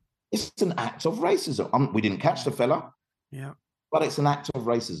 Yeah. It's an act of racism. We didn't catch the fella. Yeah. But it's an act of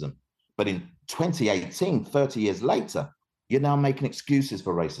racism. But in 2018, 30 years later, you're now making excuses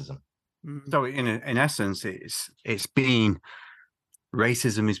for racism. So in essence, it's been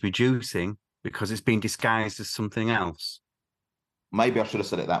racism is reducing because it's been disguised as something else. Maybe I should have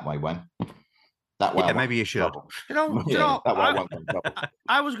said it that way, Wayne. That way, maybe you should. That way I won't get in trouble.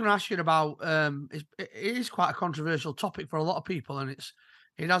 I was going to ask you about. It is quite a controversial topic for a lot of people, and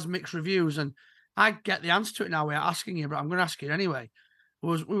it has mixed reviews. And I get the answer to it now without asking you, but I'm going to ask you anyway.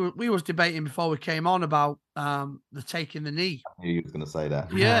 We was debating before we came on about the taking the knee. I knew you was going to say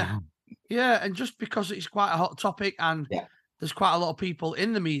that. Yeah, and just because it's quite a hot topic, and there's quite a lot of people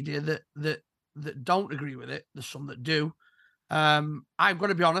in the media that don't agree with it. There's some that do. I've got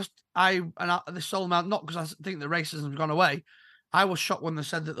to be honest. This whole amount, not because I think the racism's gone away. I was shocked when they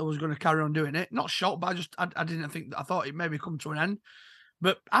said that they was going to carry on doing it. Not shocked, but I didn't think that. I thought it maybe come to an end.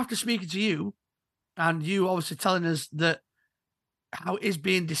 But after speaking to you, and you obviously telling us that how it is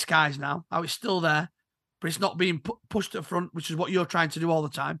being disguised now, how it's still there, but it's not being pushed at the front, which is what you're trying to do all the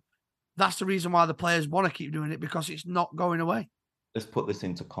time. That's the reason why the players want to keep doing it, because it's not going away. Let's put this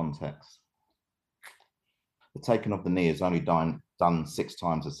into context. The taking of the knee is only done 6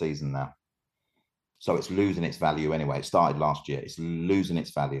 times a season now. So it's losing its value anyway. It started last year. It's losing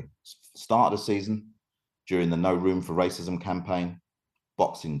its value. Start of the season, during the No Room for Racism campaign,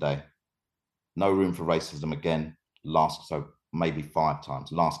 Boxing Day. No room for racism again, so maybe 5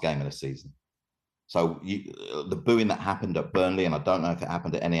 times, last game of the season. So the booing that happened at Burnley, and I don't know if it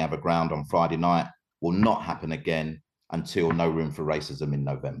happened at any other ground on Friday night, will not happen again until No Room for Racism in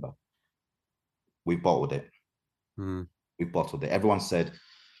November. We've bottled it. We've bottled it. Everyone said,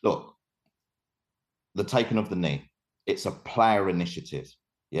 look, the taking of the knee, it's a player initiative.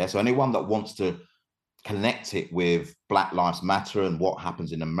 Yeah. So anyone that wants to connect it with Black Lives Matter and what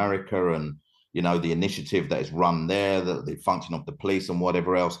happens in America and, you know, the initiative that is run there, the function of the police and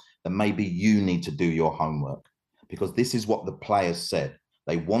whatever else, then maybe you need to do your homework, because this is what the players said.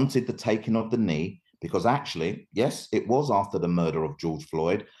 They wanted the taking of the knee because actually, yes, it was after the murder of George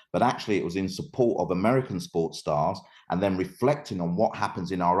Floyd, but actually it was in support of American sports stars and then reflecting on what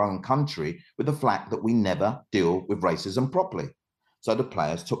happens in our own country with the fact that we never deal with racism properly. So the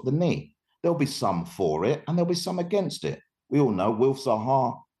players took the knee. There'll be some for it and there'll be some against it. We all know Will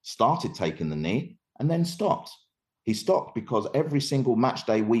Zaha started taking the knee and then stopped. He stopped because every single match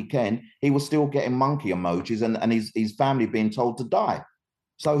day weekend, he was still getting monkey emojis and his family being told to die.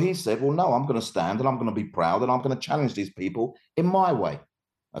 So he said, well, no, I'm going to stand and I'm going to be proud and I'm going to challenge these people in my way.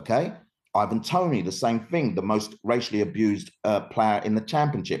 Okay. Ivan Toney, the same thing, the most racially abused player in the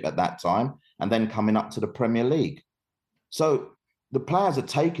championship at that time, and then coming up to the Premier League. So the players are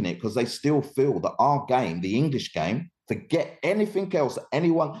taking it because they still feel that our game, the English game, forget anything else that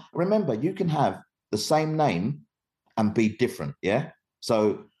anyone, remember, you can have the same name and be different. Yeah.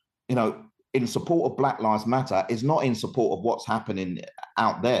 So, you know, in support of Black Lives Matter is not in support of what's happening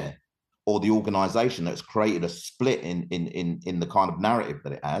out there or the organization that's created a split in the kind of narrative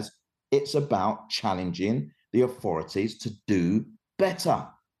that it has. It's about challenging the authorities to do better.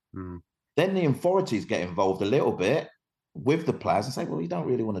 Then the authorities get involved a little bit with the players and say, well, you don't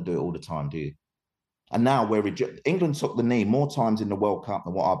really want to do it all the time, do you? And now England took the knee more times in the World Cup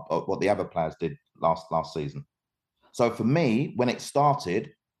than what the other players did last season. So for me, when it started,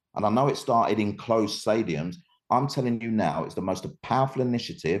 and I know it started in closed stadiums, I'm telling you now, it's the most powerful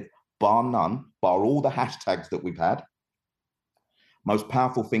initiative, bar none, bar all the hashtags that we've had, most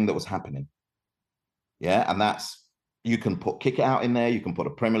powerful thing that was happening. Yeah, and that's, you can kick it out in there, you can put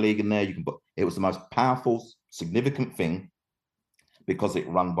a Premier League in there, it was the most powerful, significant thing because it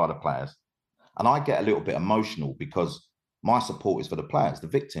run by the players. And I get a little bit emotional because my support is for the players, the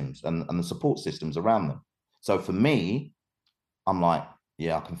victims, and the support systems around them. So for me, I'm like,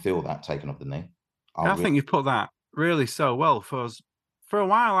 yeah, I can feel that taking off the knee. I think you put that really so well for us. For a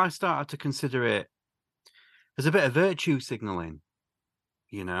while, I started to consider it as a bit of virtue signalling,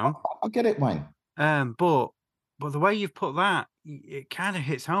 you know. I get it, Wayne. But the way you've put that, it kind of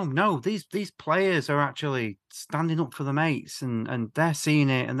hits home. No, these players are actually standing up for the mates, and they're seeing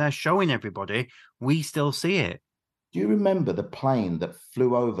it, and they're showing everybody we still see it. Do you remember the plane that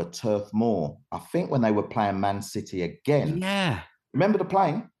flew over Turf Moor? I think when they were playing Man City again. Yeah. Remember the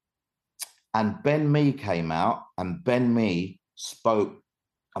plane? And Ben Mee came out, and Ben Mee spoke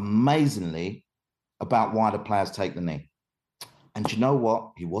amazingly about why the players take the knee. And you know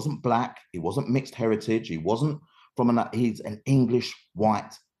what? He wasn't black. He wasn't mixed heritage. He wasn't he's an English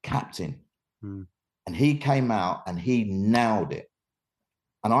white captain. And he came out and he nailed it.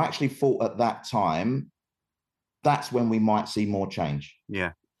 And I actually thought at that time, that's when we might see more change.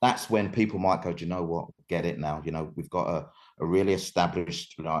 Yeah. That's when people might go, do you know what? Get it now. You know, we've got a really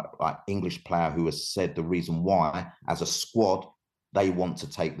established like English player who has said the reason why, as a squad, they want to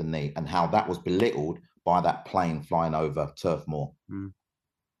take the knee, and how that was belittled by that plane flying over Turf Moor.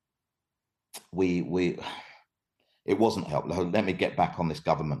 It wasn't helped. Let me get back on this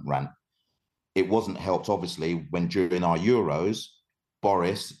government rant. It wasn't helped, obviously, when during our Euros,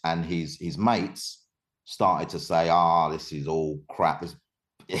 Boris and his mates started to say, this is all crap.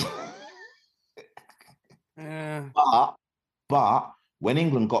 But when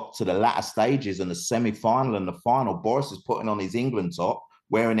England got to the latter stages and the semi-final and the final, Boris is putting on his England top,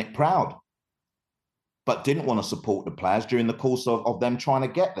 wearing it proud, but didn't want to support the players during the course of them trying to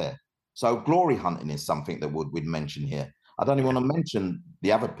get there. So glory hunting is something that we'd mention here. I don't even want to mention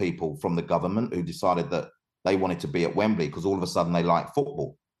the other people from the government who decided that they wanted to be at Wembley because all of a sudden they like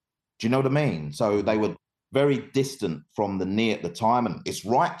football. Do you know what I mean? So they were very distant from the knee at the time, and it's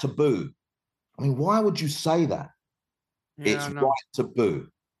right to boo. I mean, why would you say that? Yeah, it's right to boo.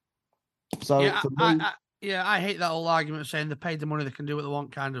 So I hate that whole argument saying they paid the money, they can do what they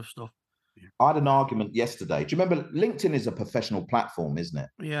want kind of stuff. I had an argument yesterday. Do you remember LinkedIn is a professional platform, isn't it?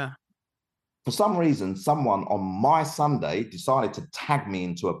 Yeah. For some reason, someone on my Sunday decided to tag me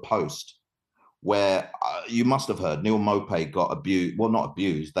into a post where you must have heard Neil Mopay got abused. Well, not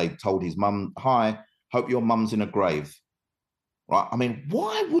abused. They told his mum, "Hi, hope your mum's in a grave." Right? I mean,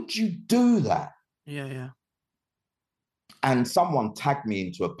 why would you do that? Yeah. And someone tagged me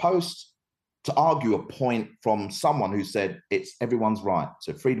into a post to argue a point from someone who said it's everyone's right.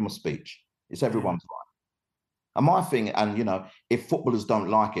 So freedom of speech. It's everyone's right. And my thing, and you know, if footballers don't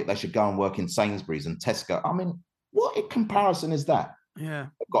like it, they should go and work in Sainsbury's and Tesco. I mean, what in comparison is that? Yeah.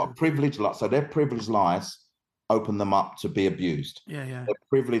 They've got a privileged life. So their privileged lives open them up to be abused. Yeah. Their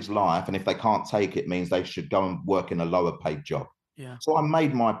privileged life, and if they can't take it, means they should go and work in a lower paid job. Yeah. So I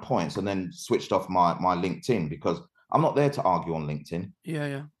made my points and then switched off my LinkedIn because I'm not there to argue on LinkedIn.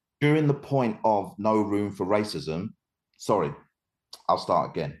 Yeah. During the point of no room for racism, sorry, I'll start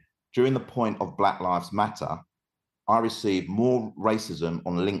again. during the point of Black Lives Matter, I received more racism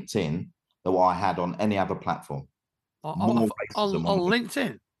on LinkedIn than what I had on any other platform. On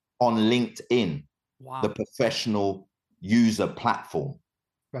LinkedIn? On LinkedIn, wow, the professional user platform.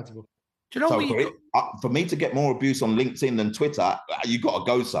 Incredible. Do you know for me to get more abuse on LinkedIn than Twitter, you got to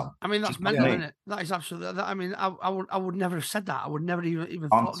go some. I mean, that's mental, isn't it? That is absolutely. I mean, I would never have said that. I would never even.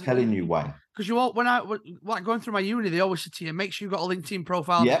 I'm telling you, Wayne. Because when I like going through my uni, they always said to you, make sure you've got a LinkedIn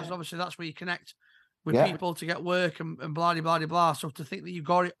profile because obviously that's where you connect with people to get work and blah blah blah blah. So to think that you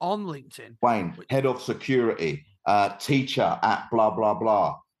got it on LinkedIn, Wayne, head of security, teacher at blah blah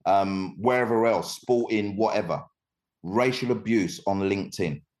blah, wherever else, sporting, whatever, racial abuse on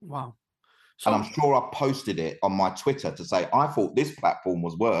LinkedIn. Wow. So, and I'm sure I posted it on my Twitter to say I thought this platform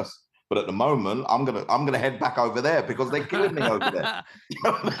was worse, but at the moment I'm gonna head back over there because they're killing me over there. You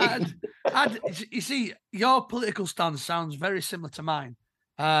know what I mean? You see, your political stance sounds very similar to mine.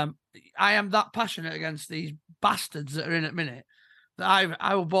 I am that passionate against these bastards that are in at minute that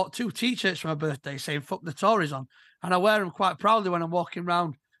I bought 2 t-shirts for my birthday saying "fuck the Tories" on, and I wear them quite proudly when I'm walking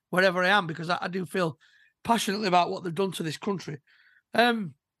around wherever I am because I do feel passionately about what they've done to this country.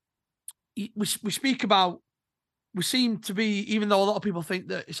 We speak about, we seem to be, even though a lot of people think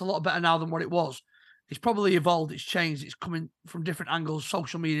that it's a lot better now than what it was, it's probably evolved, it's changed, it's coming from different angles.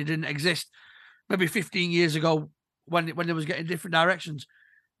 Social media didn't exist maybe 15 years ago when it was getting different directions.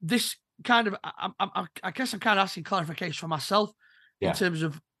 This kind of, I guess I'm kind of asking clarification for myself in terms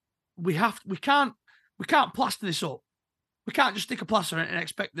of we can't plaster this up. We can't just stick a plaster in it and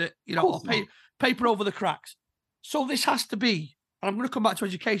expect that, or paper over the cracks. So this has to be, and I'm going to come back to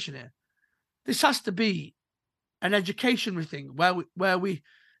education here. This has to be an education thing where we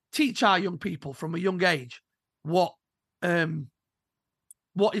teach our young people from a young age what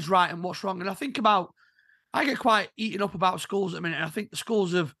is right and what's wrong. And I get quite eaten up about schools at the minute. And I think the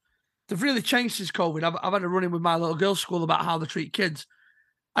schools they've really changed since COVID. I've had a run-in with my little girl's school about how they treat kids.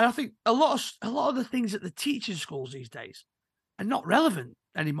 And I think a lot of the things that they teach in schools these days are not relevant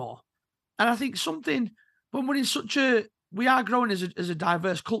anymore. And I think when we're in we are growing as a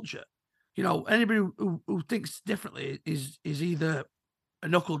diverse culture. Anybody who thinks differently is either a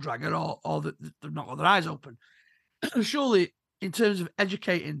knuckle dragger or they've not got their eyes open. Surely, in terms of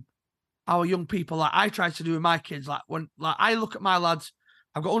educating our young people, like I try to do with my kids, like I look at my lads,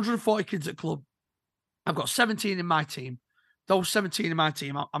 I've got 140 kids at club, I've got 17 in my team. Those 17 in my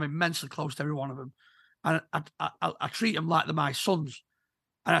team, I'm immensely close to every one of them, and I treat them like they're my sons,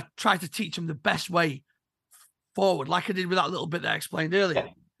 and I try to teach them the best way forward, like I did with that little bit that I explained earlier.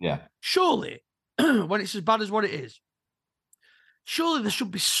 Yeah. Surely, when it's as bad as what it is, surely there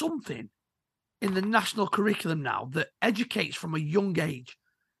should be something in the national curriculum now that educates from a young age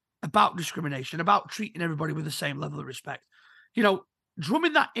about discrimination, about treating everybody with the same level of respect.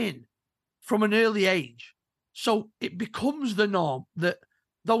 Drumming that in from an early age, so it becomes the norm that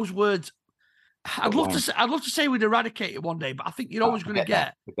those words. I'd love to say we'd eradicate it one day, but I think you're always going to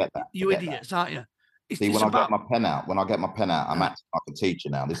get you idiots, aren't you? See, when I get my pen out, I'm acting like a teacher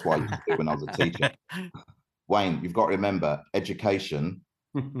now. This is what I used to do when I was a teacher. Wayne, you've got to remember, education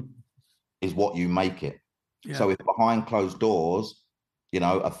is what you make it. Yeah. So if behind closed doors,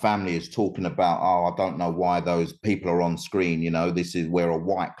 a family is talking about, I don't know why those people are on screen, we're a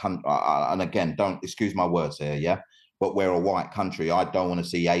white country. And again, don't excuse my words here, yeah? But we're a white country. I don't want to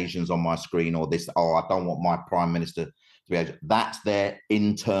see Asians on my screen or this, I don't want my prime minister to be Asian. That's their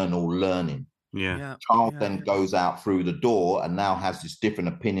internal learning. Yeah. Child then goes out through the door and now has this different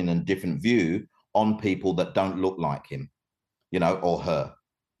opinion and different view on people that don't look like him, or her.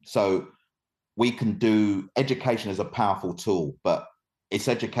 So we can do education as a powerful tool, but it's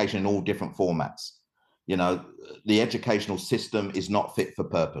education in all different formats. The educational system is not fit for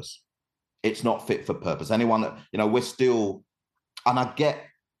purpose. It's not fit for purpose. Anyone that, we're still, and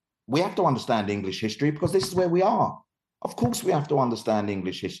we have to understand English history because this is where we are. Of course, we have to understand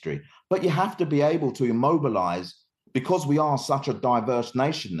English history, but you have to be able to immobilize, because we are such a diverse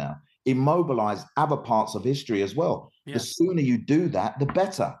nation now, immobilize other parts of history as well. Yeah. The sooner you do that, the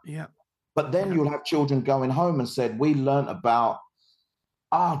better. Yeah. But then you'll have children going home and said, we learned about,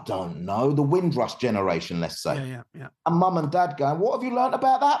 I don't know, the Windrush generation, let's say. Yeah. And mum and dad going, what have you learned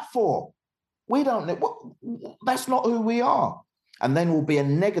about that for? We don't know. That's not who we are. And then will be a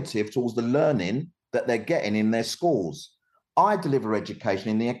negative towards the learning that they're getting in their schools. I deliver education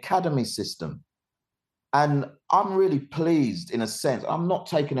in the academy system. And I'm really pleased in a sense. I'm not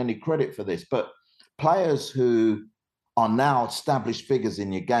taking any credit for this, but players who are now established figures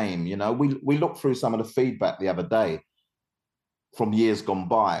in your game, we looked through some of the feedback the other day from years gone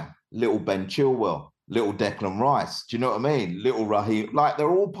by. Little Ben Chilwell, little Declan Rice. Do you know what I mean? Little Raheem. Like, they're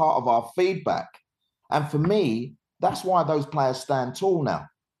all part of our feedback. And for me, that's why those players stand tall now.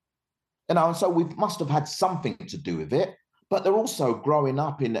 You know, and so we must have had something to do with it. But they're also growing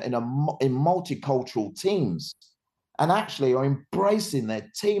up in multicultural teams and actually are embracing their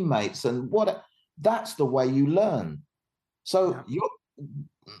teammates. And that's the way you learn. So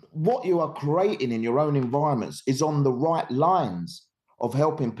what you are creating in your own environments is on the right lines of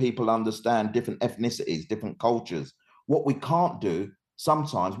helping people understand different ethnicities, different cultures. What we can't do,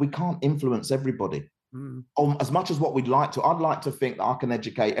 sometimes we can't influence everybody. As much as what we'd like to. I'd like to think that I can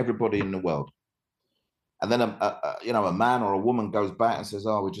educate everybody in the world. And then a man or a woman goes back and says,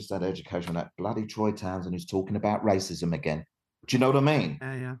 "Oh, we just had education on that bloody Troy Townsend who's talking about racism again." Do you know what I mean?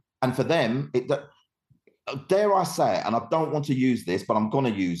 Yeah. And for them, dare I say it, and I don't want to use this, but I'm going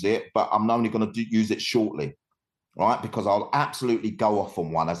to use it, but I'm only going to use it shortly, right? Because I'll absolutely go off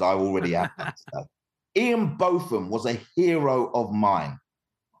on one, as I already have done today. Ian Botham was a hero of mine,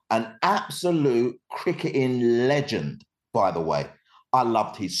 an absolute cricketing legend, by the way. I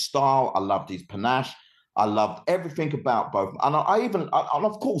loved his style. I loved his panache. I loved everything about Botham. And and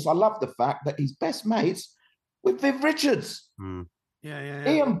of course, I love the fact that he's best mates with Viv Richards. Yeah.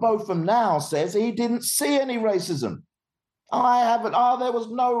 Ian Botham now says he didn't see any racism. There was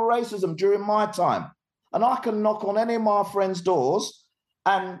no racism during my time. And I can knock on any of my friends' doors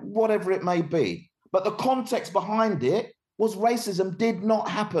and whatever it may be. But the context behind it was racism did not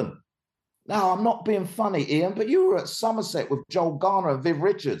happen. Now, I'm not being funny, Ian, but you were at Somerset with Joel Garner and Viv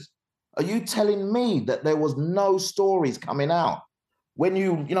Richards. Are you telling me that there was no stories coming out? When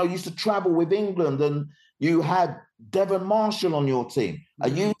you used to travel with England and you had Devon Marshall on your team, are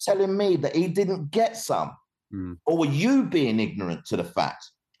you telling me that he didn't get some? Or were you being ignorant to the fact?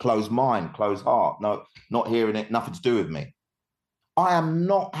 Closed mind, closed heart, no, not hearing it, nothing to do with me. I am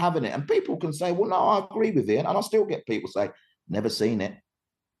not having it. And people can say, well, no, I agree with Ian. And I still get people say, never seen it.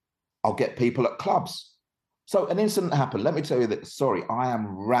 I'll get people at clubs. So an incident happened. Let me tell you that, sorry, I am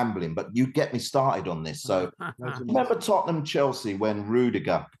rambling, but you get me started on this. So remember Tottenham Chelsea when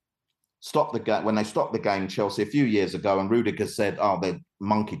Rudiger stopped the game, when they stopped the game, Chelsea, a few years ago, and Rudiger said, "Oh, they're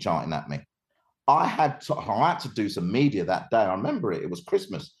monkey chanting at me." I had to do some media that day. I remember it. It was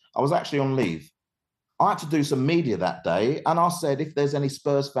Christmas. I was actually on leave. I had to do some media that day. And I said, if there's any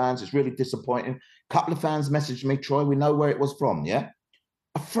Spurs fans, it's really disappointing. A couple of fans messaged me, "Troy, we know where it was from." Yeah.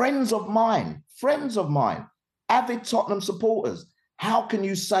 Friends of mine, avid Tottenham supporters. How can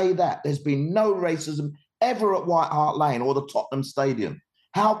you say that? There's been no racism ever at White Hart Lane or the Tottenham Stadium.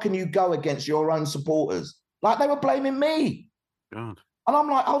 How can you go against your own supporters? Like, they were blaming me. God. And I'm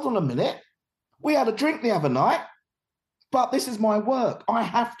like, hold on a minute. We had a drink the other night, but this is my work. I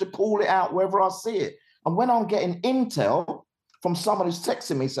have to call it out wherever I see it. And when I'm getting intel from someone who's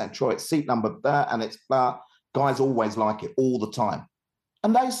texting me saying, "Troy, it's seat number that, and it's that," guys always like it all the time.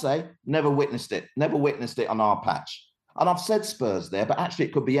 And they say, never witnessed it on our patch. And I've said Spurs there, but actually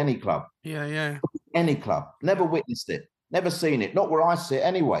it could be any club. Yeah. Any club. Never witnessed it. Never seen it. Not where I sit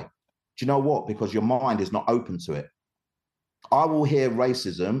anyway. Do you know what? Because your mind is not open to it. I will hear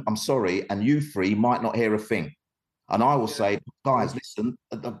racism, I'm sorry, and you three might not hear a thing. And I will say, guys, listen,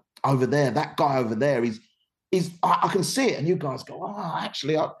 over there, that guy over there, I can see it. And you guys go, "Oh,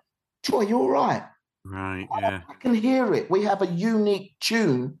 actually, Troy, you're all right." Right, yeah. I can hear it. We have a unique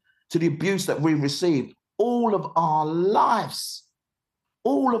tune to the abuse that we received all of our lives.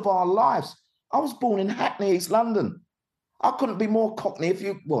 All of our lives. I was born in Hackney, East London. I couldn't be more Cockney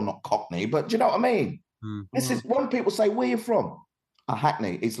not Cockney, but do you know what I mean? This is when people say, "Where are you from?"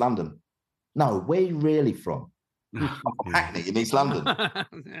 Hackney, East London. No, where are you really from? I'm from Hackney in East London.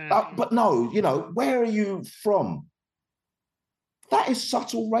 But no, where are you from? That is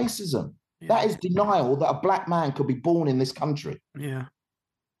subtle racism. Yeah. That is denial that a black man could be born in this country. Yeah.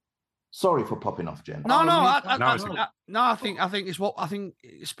 Sorry for popping off, Jen. I think it's what I think.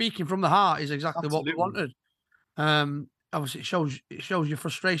 Speaking from the heart is exactly Absolutely. What we wanted. Obviously, it shows your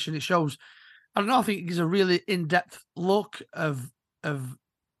frustration. It shows. I don't know. I think it gives a really in-depth look of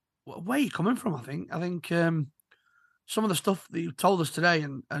where you're coming from. I think some of the stuff that you told us today,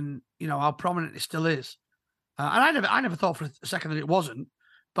 and how prominent it still is. And I never thought for a second that it wasn't.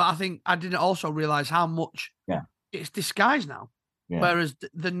 But I think I didn't also realize how much it's disguised now. Yeah. Whereas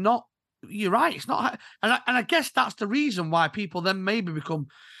they're not. You're right. It's not. And I guess that's the reason why people then maybe become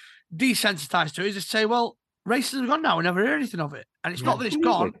desensitized to it. Is to say, well, racism's gone now. We never hear anything of it. And it's not that it's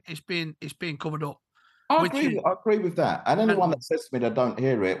gone. It's being covered up. I agree with that. And anyone that says to me they don't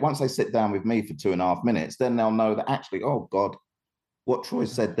hear it, once they sit down with me for 2.5 minutes, then they'll know that actually, oh God, what Troy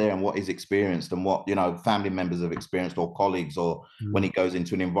said there and what he's experienced and what, family members have experienced or colleagues, or when he goes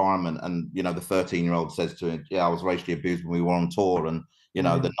into an environment and, the 13-year-old says to him, yeah, I was racially abused when we were on tour. And, the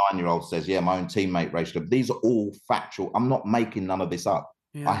 9-year-old says, yeah, my own teammate racially. These are all factual. I'm not making none of this up.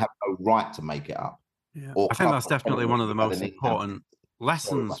 Yeah. I have no right to make it up. Yeah. I think that's definitely one of the most important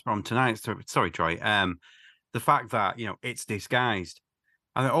lessons from tonight's. Sorry, Troy. The fact that, it's disguised.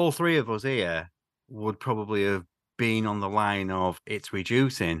 I think all three of us here would probably have been on the line of it's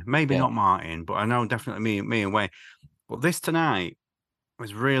reducing. Maybe not Martin, but I know definitely me and Wayne. But this tonight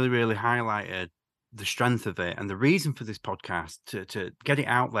was really, really highlighted the strength of it and the reason for this podcast to get it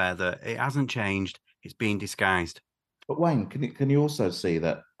out there that it hasn't changed. It's being disguised. But Wayne, can you also see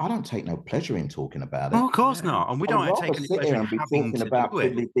that I don't take no pleasure in talking about it? Oh, of course not. And we don't take any pleasure in talking about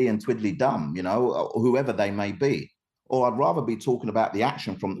Twiddly Dee and Twiddly Dum, whoever they may be. Or I'd rather be talking about the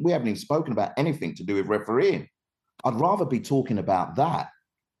action we haven't even spoken about anything to do with refereeing. I'd rather be talking about that.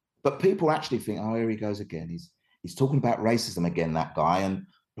 But people actually think, oh, here he goes again. He's talking about racism again, that guy. And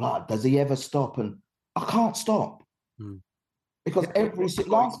blah, does he ever stop? And I can't stop. Because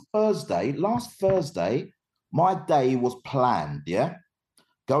last Thursday, my day was planned,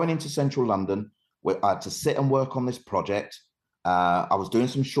 going into central London, where I had to sit and work on this project. I was doing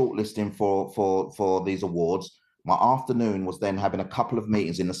some shortlisting for these awards. My afternoon was then having a couple of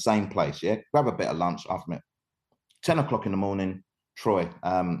meetings in the same place, grab a bit of lunch after it. 10 o'clock in the morning, Troy,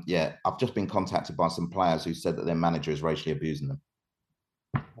 I've just been contacted by some players who said that their manager is racially abusing them.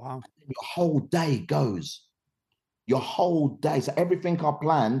 Wow. Your whole day goes. Your whole day. So everything I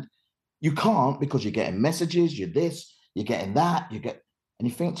planned, you can't, because you're getting messages, you're this, you're getting that, and you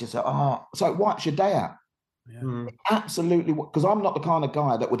think to yourself, so it wipes your day out. Yeah. Absolutely, because I'm not the kind of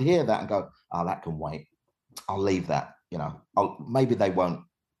guy that would hear that and go, that can wait. I'll leave that, maybe they won't.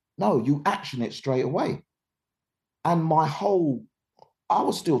 No, you action it straight away. And I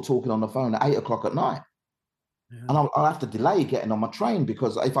was still talking on the phone at 8 o'clock at night. Yeah. And I'll have to delay getting on my train,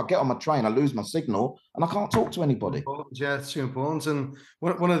 because if I get on my train, I lose my signal and I can't talk to anybody. Yeah, it's too important. And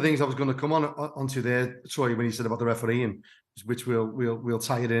one of the things I was going to come onto there, Troy, when you said about the refereeing, which we'll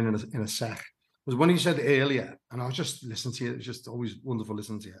tie it in a sec, was when you said earlier, and I was just listening to you. It's just always wonderful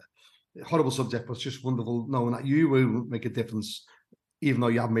listening to you. Horrible subject, but it's just wonderful knowing that you will make a difference, even though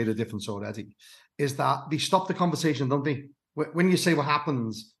you have made a difference already. Is that they stop the conversation, don't they? When you say what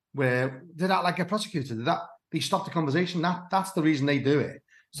happens, where did that get prosecuted? They stop the conversation. That's the reason they do it.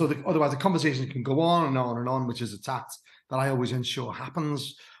 So otherwise the conversation can go on and on and on, which is a tact that I always ensure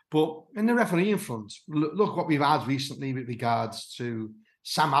happens. But in the refereeing front, look what we've had recently with regards to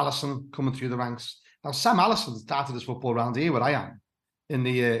Sam Allison coming through the ranks. Now, Sam Allison started his football round here where I am, in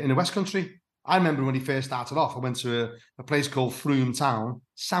the West Country. I remember when he first started off, I went to a place called Froome Town.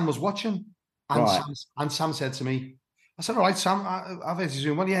 Sam was watching, and Sam said to me, I said, all right, Sam, I've heard you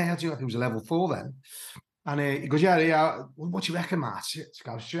doing well. Yeah, I do. I think it was a level 4 then. And he goes, yeah. What do you reckon, Matt? Do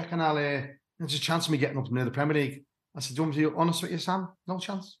you reckon there's a chance of me getting up near the Premier League? I said, do you want me to be honest with you, Sam? No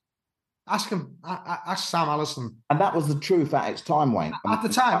chance. Ask him. Ask Sam Allison. And that was the truth at its time, Wayne. At the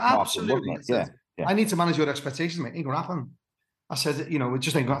time, absolutely. Yeah. I need to manage your expectations, mate. Ain't gonna happen. I said, it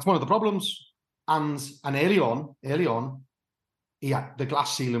just ain't. That's one of the problems. And early on, the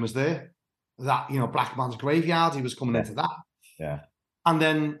glass ceiling was there. That black man's graveyard. He was coming into that. Yeah. And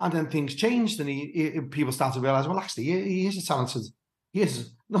then things changed, and people started to realize, well, actually, he is a talented. He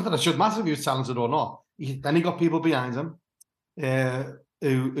is, not that it should matter if he was talented or not. Then he got people behind him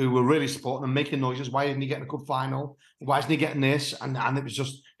who were really supporting him, making noises. Why isn't he getting a cup final? Why isn't he getting this? And it was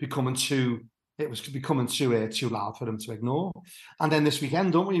just becoming too. It was becoming too loud for him to ignore. And then this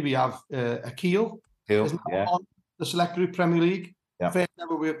weekend, don't we? We have Akil, on the select group Premier League. Yeah. First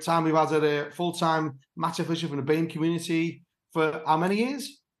ever time we've had a full-time match official from the BAME community for how many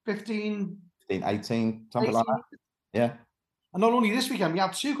years? 15, 18, something like that. Yeah. And not only this weekend, we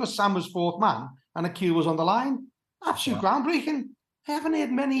had 2 because Sam was 4th man and Akil was on the line. Absolute groundbreaking. I haven't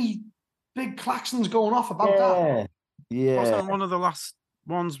heard many big klaxons going off about that. Yeah. Wasn't one of the last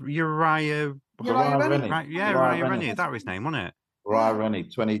ones Uriah Rennie? Right, Uriah Rennie. That was his name, wasn't it? Uriah Rennie,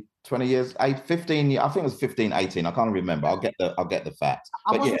 20 years, 15 years. I think it was 15, 18. I can't remember. I'll get the facts.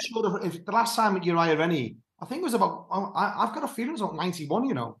 I wasn't sure if the last time with Uriah Rennie, I think it was about. I've got a feeling it was about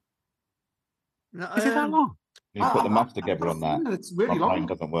 91. Is it that long? You put the maths together on that. It's really long. My brain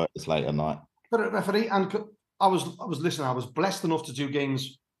doesn't work this late at night. But a referee, and I was listening. I was blessed enough to do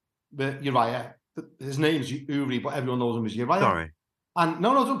games with Uriah. His name's Uri, but everyone knows him as Uriah. Sorry. And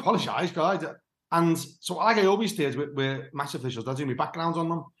no, don't apologise, guys. And so, like I always did with match officials, I do my backgrounds on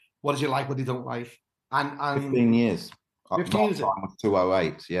them. What does he like? What he don't like? And 15 years. 15 years.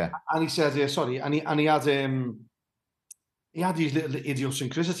 208. Yeah. And he said, sorry, and he had he had these little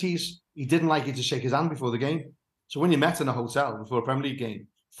idiosyncrasies. He didn't like you to shake his hand before the game. So when you met in a hotel before a Premier League game,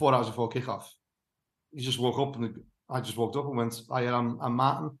 4 hours before kickoff, he just woke up and I just walked up and went, I'm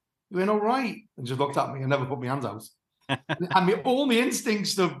Martin. He went, all right. And just looked at me and never put my hands out. And all my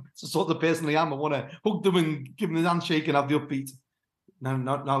instincts to sort of personally I want to hug them and give them the handshake and have the upbeat.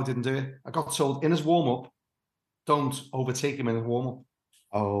 No, I didn't do it. I got told in his warm-up, don't overtake him in his warm-up.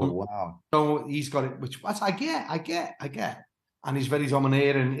 Oh, wow. So he's got it, which I get. And he's very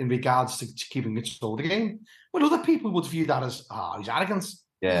domineering in regards to keeping control of the game. But other people would view that as, he's arrogant.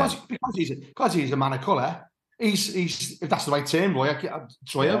 Yeah. Because he's a man of colour. He's if that's the right term, Roy.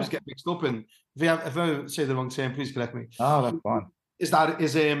 Troy, I always get mixed up. And if I say the wrong term, please correct me. Oh, that's fine. It's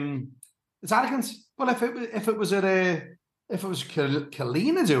arrogant. Well, if it was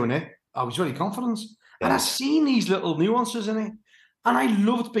Kalina doing it, I was really confident. Yeah. And I've seen these little nuances in it. And I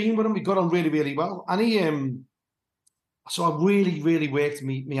loved being with him. We got on really, really well. And he so I really, really worked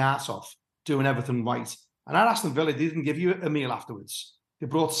my ass off doing everything right. And at Aston Villa, they didn't give you a meal afterwards. They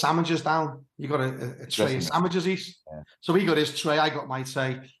brought sandwiches down. You got a tray of sandwiches each. Yeah. So he got his tray, I got my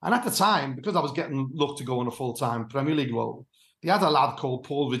tray. And at the time, because I was getting looked to go on a full-time Premier League role, they had a lad called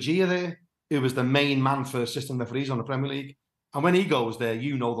Paul Regia there, who was the main man for assistant referees on the Premier League. And when he goes there,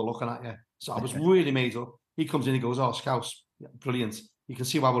 you know they're looking at you. So I was really made up. He comes in, he goes, Scouse, yeah, brilliant. You can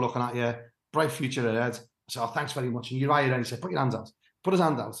see why we're looking at you. Bright future ahead. I said, thanks very much. And you're right. And he said, put your hands out. Put his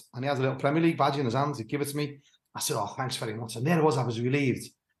hand out. And he has a little Premier League badge in his hands. He'd give it to me. I said, thanks very much. And there it was. I was relieved.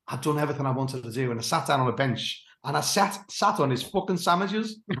 I'd done everything I wanted to do. And I sat down on a bench. And I sat on his fucking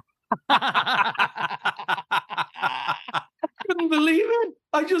sandwiches. Couldn't believe it.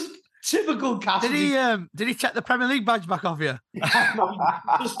 Typical Cassidy. Did he check the Premier League badge back off you? No,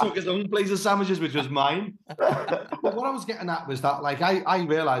 he just took his own place of sandwiches, which was mine. But what I was getting at was that, like, I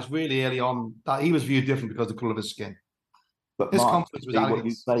realised really early on that he was viewed different because of the colour of his skin. But his confidence was what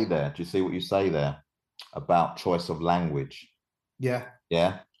you say there. Do you see what you say there about choice of language? Yeah.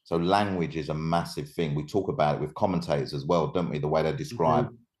 Yeah. So language is a massive thing. We talk about it with commentators as well, don't we? The way they describe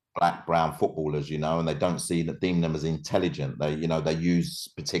black, brown footballers, and they don't deem them as intelligent. They use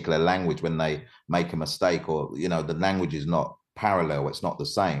particular language when they make a mistake, or, the language is not parallel. It's not the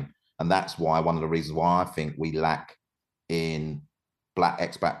same. And that's why one of the reasons why I think we lack in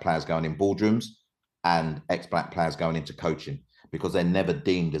ex-black players going in boardrooms and ex-black players going into coaching, because they're never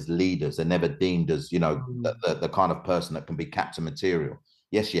deemed as leaders. They're never deemed as, the kind of person that can be captain material.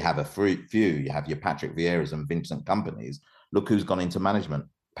 Yes, you have a few. You have your Patrick Vieiras and Vincent Kompany's. Look who's gone into management.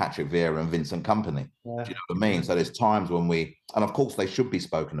 Patrick Vieira and Vincent Kompany. Yeah. Do you know what I mean? So there's times when and of course they should be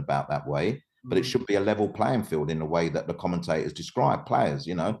spoken about that way, but it should be a level playing field in the way that the commentators describe players.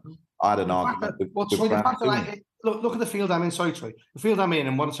 I had an argument. Look at the field I'm in. Sorry, Troy. The field I'm in,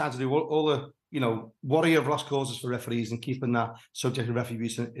 and what I'm trying to do, all the warrior of lost causes for referees and keeping that subject of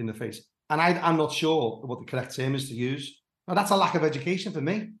referees in the face. And I'm not sure what the correct term is to use. Now, that's a lack of education for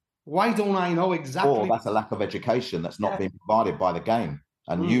me. Why don't I know exactly? Or that's a lack of education that's not being provided by the game.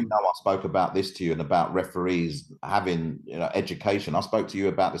 And I spoke about this to you and about referees having education. I spoke to you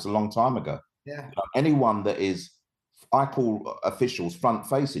about this a long time ago. Yeah. Anyone that is, I call officials front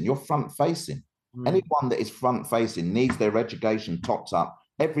facing. You're front facing. Anyone that is front facing needs their education topped up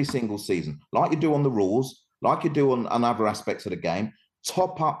every single season, like you do on the rules, like you do on other aspects of the game.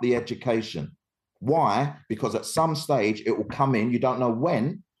 Top up the education. Why? Because at some stage it will come in. You don't know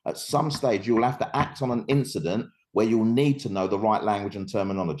when. At some stage you'll have to act on an incident where you'll need to know the right language and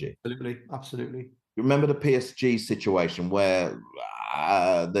terminology. Absolutely. You remember the PSG situation where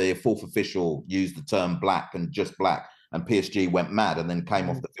the fourth official used the term black and just black, and PSG went mad and then came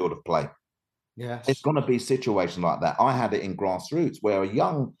off the field of play. Yes. It's going to be situations like that. I had it in grassroots where a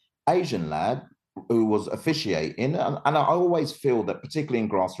young Asian lad who was officiating, and I always feel that particularly in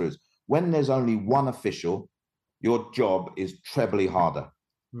grassroots, when there's only one official, your job is trebly harder.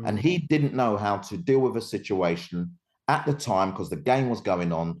 And he didn't know how to deal with a situation at the time because the game was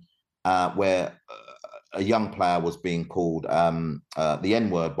going on where a young player was being called the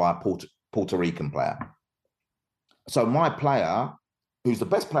N-word by a Puerto Rican player. So my player, who's the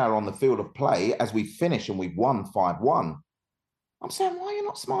best player on the field of play, as we finish and we've won 5-1, I'm saying, why are you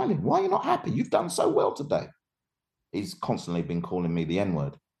not smiling? Why are you not happy? You've done so well today. He's constantly been calling me the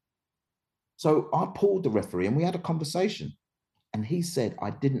N-word. So I pulled the referee and we had a conversation. And he said, I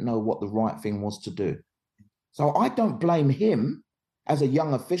didn't know what the right thing was to do. So I don't blame him as a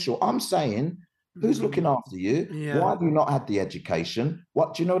young official. I'm saying, who's looking after you? Yeah. Why have you not had the education?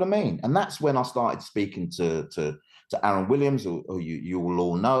 What do you know what I mean? And that's when I started speaking to Aaron Williams, who you will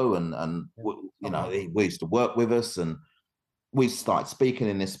all know. And we used to work with us and we started speaking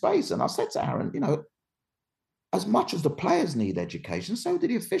in this space. And I said to Aaron, as much as the players need education, so do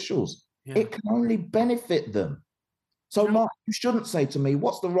the officials. Yeah. It can only benefit them. So, Mark, you shouldn't say to me,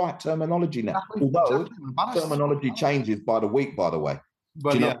 what's the right terminology now? Although terminology changes by the week, by the way.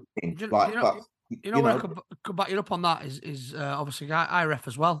 Well, do you know yeah. what I mean? You Like, know, but, you know where I could back you up on that is obviously I ref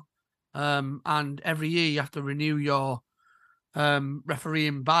as well. And every year you have to renew your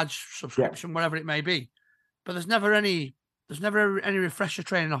refereeing badge subscription, whatever it may be. But there's never any refresher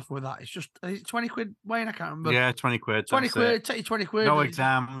training offer with that. It's just 20 quid, Wayne, I can't remember. Yeah, 20 quid. 20 quid, take you 20 quid. No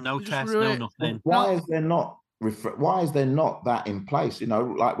exam, no test, no nothing. Why is there not that in place? You know,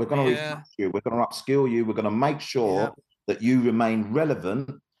 like we're going to refresh you, we're going to upskill you, we're going to make sure that you remain relevant.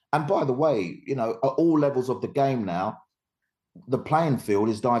 And by the way, you know, at all levels of the game now, the playing field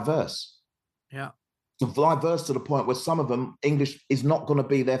is diverse. Yeah. It's diverse to the point where some of them, English is not going to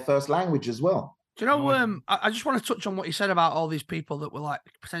be their first language as well. Do you know, I just want to touch on what you said about all these people that were like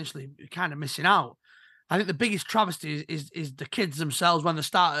potentially kind of missing out. I think the biggest travesty is the kids themselves when they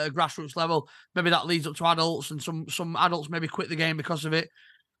start at a grassroots level. Maybe that leads up to adults, and some adults maybe quit the game because of it.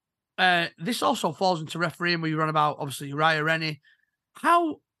 This also falls into refereeing, where you run about, obviously, Uriah Rennie.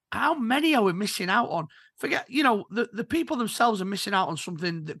 How many are we missing out on? Forget, you know, the people themselves are missing out on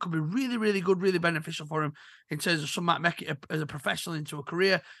something that could be really, really good, really beneficial for them in terms of some might make it as a professional into a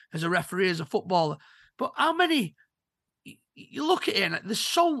career, as a referee, as a footballer. But how many? You look at it, and there's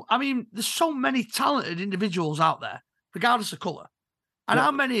so many talented individuals out there, regardless of colour. And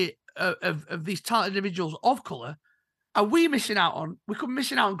how many of these talented individuals of colour are we missing out on? We could be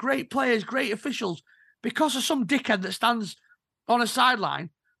missing out on great players, great officials, because of some dickhead that stands on a sideline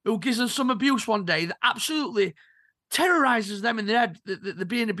who gives them some abuse one day that absolutely terrorizes them in their head, that they're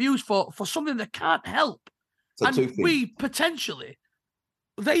being abused for something they can't help. So and we potentially,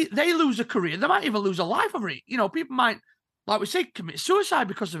 they lose a career. They might even lose a life over it. You know, people might, like we say, commit suicide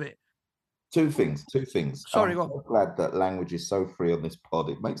because of it. Two things. Sorry, I'm so glad that language is so free on this pod.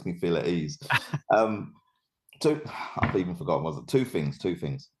 It makes me feel at ease. I've even forgotten, was it? Two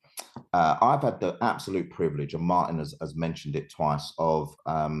things. I've had the absolute privilege, and Martin has mentioned it twice, of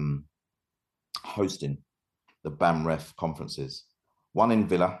hosting the BAMREF conferences. One in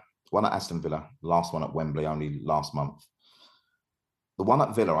Villa, one at Aston Villa, last one at Wembley only last month. The one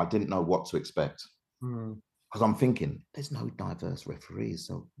at Villa, I didn't know what to expect. Because I'm thinking, there's no diverse referees,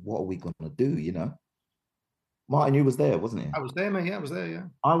 so what are we going to do, you know? Martin, you was there, wasn't you? I was there, mate. Yeah, I was there, yeah.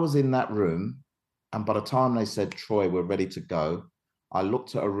 I was in that room, and by the time they said, Troy, we're ready to go, I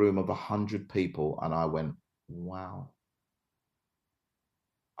looked at a room of 100 people, and I went, wow.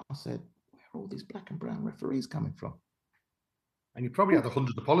 I said, where are all these black and brown referees coming from? And you probably had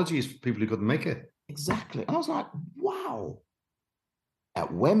 100 apologies for people who couldn't make it. Exactly. And I was like, wow.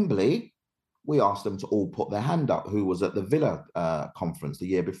 At Wembley, we asked them to all put their hand up, who was at the Villa conference the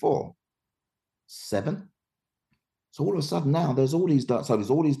year before. 7. So all of a sudden now there's all these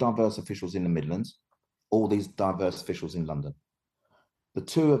diverse officials in the Midlands, all these diverse officials in London. The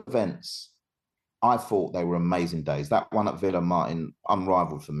two events, I thought they were amazing days. That one at Villa, Martin,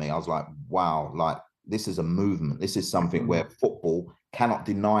 unrivaled for me. I was like, wow, like this is a movement. This is something where football cannot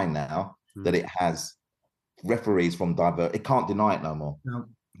deny now that it has referees from diverse. It can't deny it no more.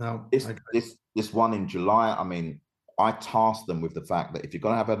 No. This one in July, I mean, I tasked them with the fact that if you're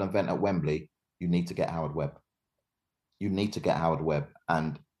going to have an event at Wembley, you need to get Howard Webb.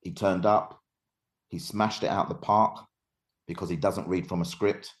 And he turned up, he smashed it out the park because he doesn't read from a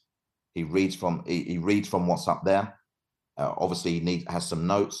script. He reads from what's up there. Obviously, he has some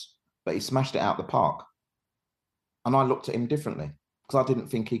notes, but he smashed it out the park. And I looked at him differently because I didn't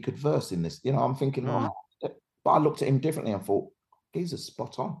think he could verse in this. You know, I'm thinking, but I looked at him differently and thought, he's a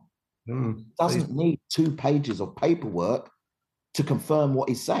spot on. Doesn't need 2 pages of paperwork to confirm what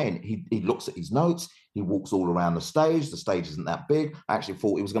he's saying. He looks at his notes. He walks all around the stage. The stage isn't that big. I actually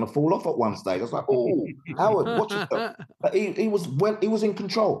thought he was going to fall off at one stage. I was like, oh, Howard, watch yourself. But he was in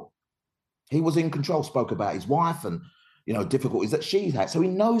control. He was in control, spoke about his wife and, you know, difficulties that she had. So he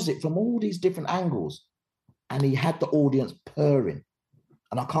knows it from all these different angles. And he had the audience purring.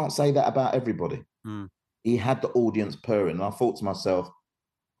 And I can't say that about everybody. He had the audience purring. And I thought to myself,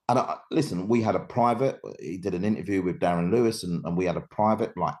 listen, we had a private, he did an interview with Darren Lewis and we had a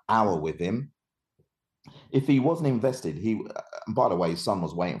private hour with him. If he wasn't invested, and by the way, his son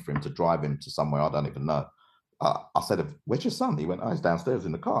was waiting for him to drive him to somewhere I don't even know. I said, where's your son? He went, he's downstairs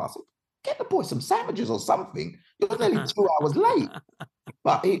in the car. I said, get the boy some sandwiches or something. You're nearly 2 hours late.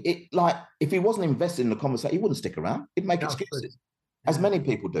 But if he wasn't invested in the conversation, he wouldn't stick around. He'd make excuses, as many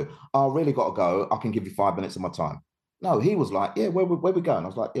people do. I really got to go. I can give you 5 minutes of my time. No, he was like, yeah, where we going? I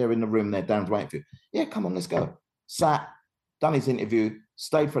was like, yeah, in the room there. Darren's waiting for you. Yeah, come on, let's go. Sat, done his interview,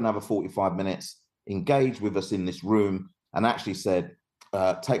 stayed for another 45 minutes. engaged with us in this room and actually said,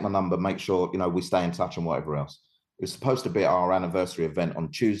 take my number, make sure, we stay in touch and whatever else. It was supposed to be our anniversary event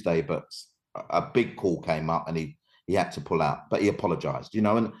on Tuesday, but a big call came up and he had to pull out, but he apologized,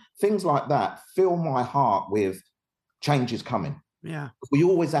 and things like that fill my heart with change is coming. Yeah. We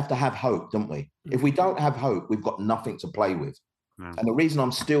always have to have hope, don't we? If we don't have hope, we've got nothing to play with. Yeah. And the reason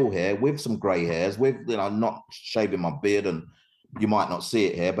I'm still here with some gray hairs, with, not shaving my beard, and you might not see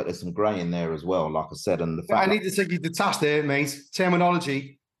it here, but there's some gray in there as well, like I said. And the fact I need to take you to task there, mate.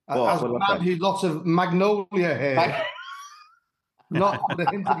 Terminology. As a man who lots of magnolia hair. Not the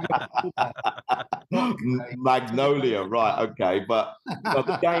hint of magnolia, right? Okay, but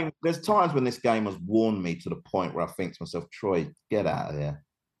the game. There's times when this game has worn me to the point where I think to myself, Troy, get out of here,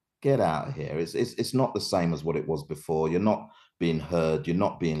 get out of here. It's not the same as what it was before. You're not being heard. You're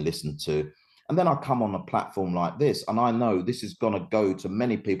not being listened to. And then I come on a platform like this, and I know this is going to go to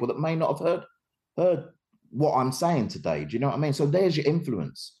many people that may not have heard what I'm saying today. Do you know what I mean? So there's your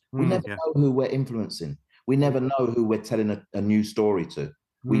influence. We never know who we're influencing. We never know who we're telling a new story to.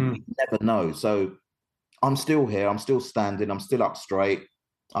 We never know. So I'm still here. I'm still standing. I'm still up straight.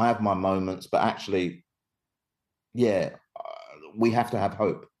 I have my moments, but actually, we have to have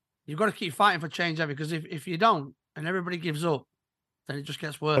hope. You've got to keep fighting for change, because if you don't, and everybody gives up, then it just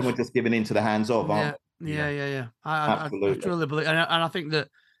gets worse. And we're just giving into the hands of, aren't we? Yeah. I truly believe, and I think that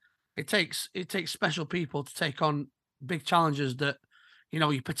it takes special people to take on big challenges that,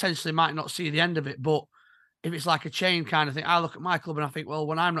 you potentially might not see the end of it, but if it's like a chain kind of thing, I look at my club and I think, well,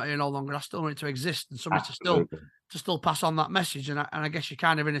 when I'm not here no longer, I still want it to exist and somebody to still pass on that message. And I guess you're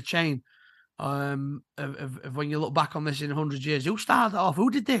kind of in a chain of when you look back on this in 100 years, who started off? Who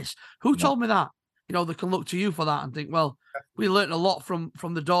did this? Who told me that? They can look to you for that and think, well, we learned a lot from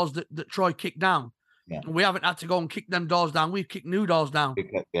the doors that Troy kicked down. Yeah. And we haven't had to go and kick them doors down. We've kicked new doors down.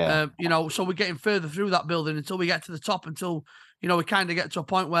 So we're getting further through that building until we get to the top, until, we kind of get to a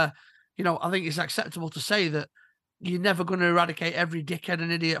point where, I think it's acceptable to say that you're never going to eradicate every dickhead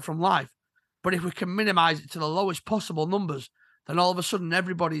and idiot from life. But if we can minimize it to the lowest possible numbers, then all of a sudden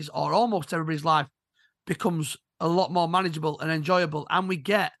everybody's, or almost everybody's, life becomes a lot more manageable and enjoyable. And we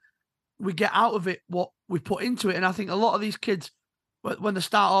get out of it what we put into it. And I think a lot of these kids, when they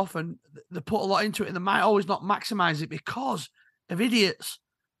start off and they put a lot into it, and they might always not maximize it because of idiots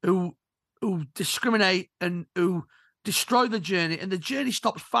who discriminate and who destroy the journey, and the journey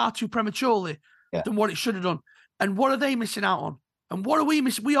stops far too prematurely than what it should have done. And what are they missing out on? And what are we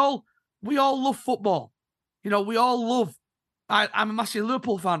missing? We all love football. We all love. I'm a massive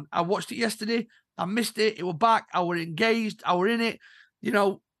Liverpool fan. I watched it yesterday. I missed it. It was back. I was engaged. I was in it.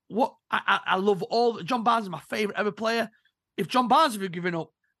 What I love all. John Barnes is my favorite ever player. If John Barnes had given up,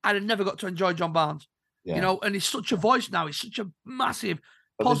 I'd have never got to enjoy John Barnes. And he's such a voice now. He's such a massive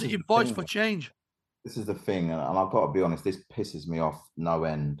positive voice for change. This is the thing, and I've got to be honest, this pisses me off no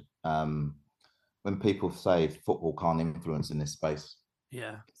end. When people say football can't influence in this space.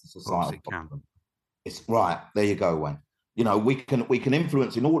 Yeah. It's a societal problem. It's right. There you go, Wayne. We can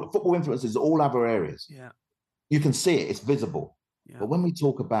influence in all football influences all other areas. Yeah. You can see it, it's visible. Yeah. But when we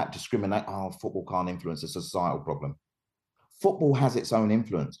talk about discriminate, football can't influence, it's a societal problem. Football has its own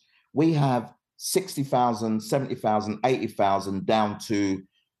influence. We have 60,000, 70,000, 80,000 down to,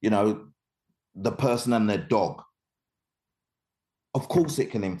 the person and their dog. Of course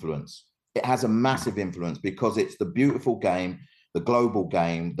it can influence. It has a massive influence because it's the beautiful game, the global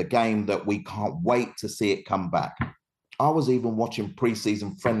game, the game that we can't wait to see it come back. I was even watching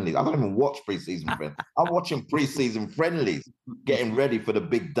pre-season friendlies. I don't even watch pre-season friendlies. I'm watching pre-season friendlies, getting ready for the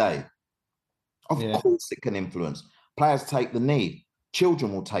big day. Of course it can influence. Players take the knee.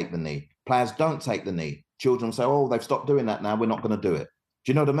 Children will take the knee. Players don't take the knee. Children say, oh, they've stopped doing that now. We're not going to do it.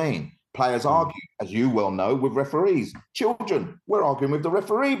 Do you know what I mean? Players argue, as you well know, with referees. Children, we're arguing with the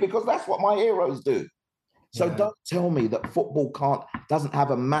referee because that's what my heroes do. So don't tell me that football doesn't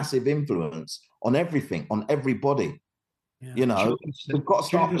have a massive influence on everything, on everybody. Yeah. We've got to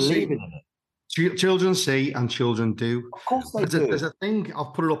start believing in it. Children see and children do. Of course they do. There's a thing,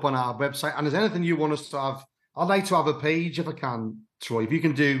 I've put it up on our website, and there's anything you want us to have, I'd like to have a page if I can, Troy. If you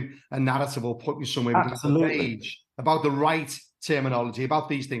can do a narrative or put you somewhere, absolutely, a page about the right terminology, about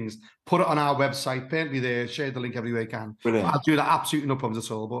these things, put it on our website, apparently there, share the link everywhere you can. Brilliant. I'll do that, absolutely no problems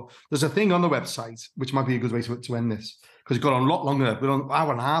at all. But there's a thing on the website, which might be a good way to end this, because it's gone on a lot longer. We're on an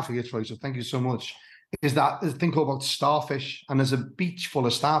hour and a half here, Troy, so thank you so much. Is that there's a thing called about starfish, and there's a beach full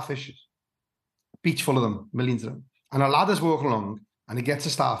of starfish. Beach full of them, millions of them. And a lad is walking along, and he gets a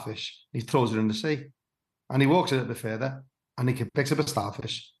starfish, and he throws it in the sea. And he walks a little bit further, and he picks up a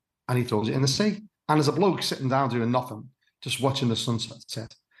starfish, and he throws it in the sea. And there's a bloke sitting down doing nothing, just watching the sunset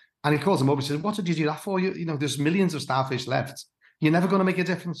set. And he calls him up and says, what did you do that for? You know, there's millions of starfish left. You're never going to make a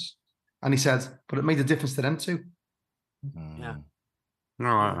difference. And he said, but it made a difference to them too. Yeah. All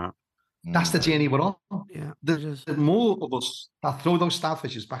right. That's the journey we're on. Yeah. The more of us that throw those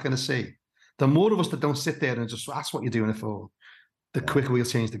starfishes back in the sea, the more of us that don't sit there and just ask what you're doing it for, the quicker we'll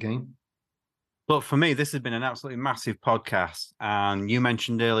change the game. Look, for me, this has been an absolutely massive podcast. And you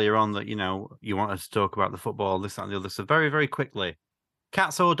mentioned earlier on that, you know, you want us to talk about the football, this, that, and the other. So very, very quickly,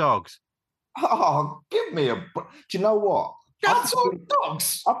 cats or dogs? Oh, give me a... Do you know what? Cats or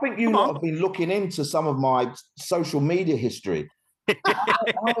dogs? I think you lot have been looking into some of my social media history.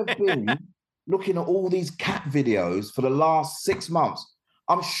 I've been looking at all these cat videos for the last 6 months.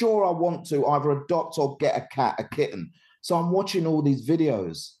 I'm sure I want to either adopt or get a kitten. So I'm watching all these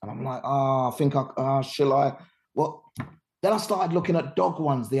videos and I'm like, shall I? Well, then I started looking at dog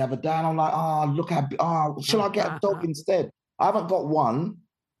ones the other day and I'm like, shall I get a dog instead? I haven't got one.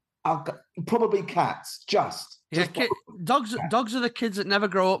 I've got probably cats, dogs are the kids that never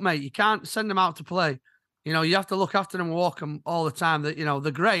grow up, mate. You can't send them out to play. You know, you have to look after them and walk them all the time. That, you know,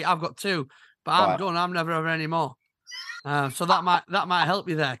 they're great. I've got 2, but I'm done. I'm never having any more. So that might help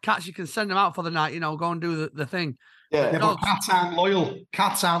you there. Cats, you can send them out for the night. You know, go and do the thing. Yeah, but cats aren't loyal.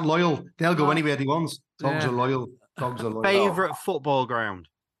 Cats aren't loyal. They'll go anywhere they want. Dogs are loyal. Dogs are loyal. Favorite football ground?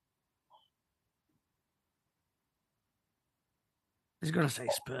 He's going to say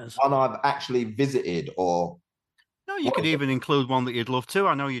Spurs. One I've actually visited, or no, you could even include one that you'd love to.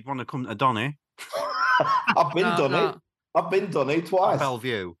 I know you'd want to come to Donny. I've been Donny. I've been Donny twice.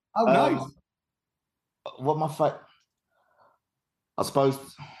 Bellevue. Oh, nice. What my favorite? I suppose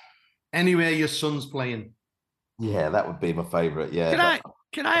anywhere your son's playing. Yeah, that would be my favourite. Yeah.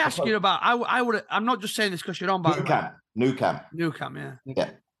 Can I ask you about? I would. I'm not just saying this because you're on. New camp. Yeah.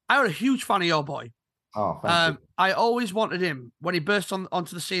 Yeah. I was a huge fan of your boy. Oh, thank you. I always wanted him when he burst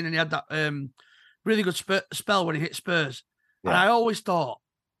onto the scene and he had that really good spell when he hit Spurs. Yeah. And I always thought,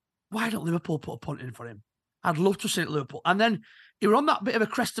 why don't Liverpool put a punt in for him? I'd love to see it at Liverpool. And then he was on that bit of a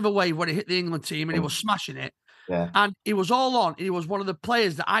crest of a wave when he hit the England team and he was smashing it. Yeah. And he was all on. He was one of the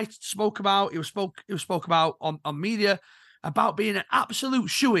players that I spoke about. He was spoke about on media about being an absolute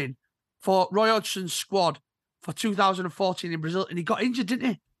shoo-in for Roy Hodgson's squad for 2014 in Brazil. And he got injured, didn't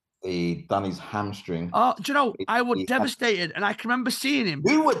he? He done his hamstring. Oh, do you know, I was devastated. And I can remember seeing him.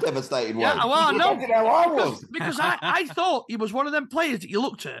 You were devastated, yeah, well, I know. How I was. Because I thought he was one of them players that you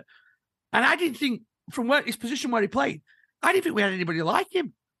looked at. And I didn't think, from his position where he played, I didn't think we had anybody like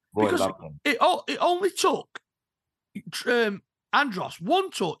him. Roy because it only took Andros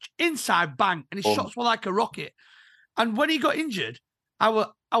one touch, inside bang, and his shots were like a rocket. And when he got injured, I were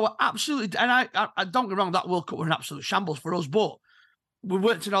absolutely, and I don't get me wrong, that World Cup was an absolute shambles for us, but we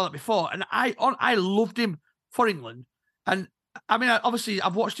worked to know that before. And I loved him for England. And I mean, obviously,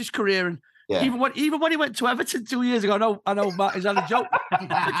 I've watched his career, and even when he went to Everton 2 years ago, I know Matt is had a joke. But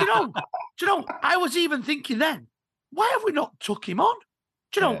do you know, I was even thinking then, why have we not took him on?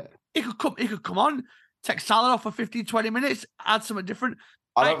 Do you know, he could come on, take Salah off for 15, 20 minutes, add something different.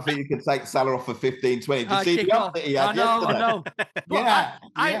 I don't think you can take Salah off for 15, 20. Did you see the up that he had yesterday? I know.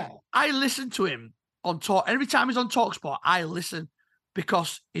 But I listen to him on talk. Every time he's on TalkSport, I listen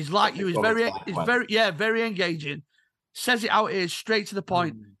because he's like you. He's very engaging. Says it out here straight to the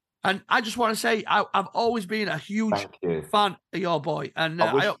point. And I just want to say, I've always been a huge fan of your boy. And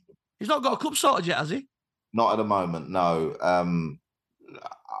he's not got a club sorted yet, has he? Not at the moment, no.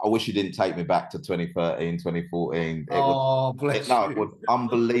 I wish you didn't take me back to 2013, 2014. It was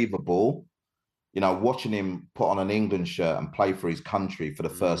unbelievable. You know, watching him put on an England shirt and play for his country for the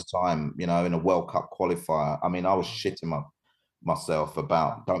first time, you know, in a World Cup qualifier. I mean, I was shitting myself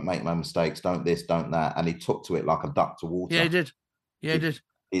about don't make no mistakes, don't this, don't that. And he took to it like a duck to water. Yeah, he did. Yeah, he did.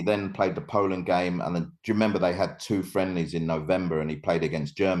 He then played the Poland game. And then, do you remember they had 2 friendlies in November and he played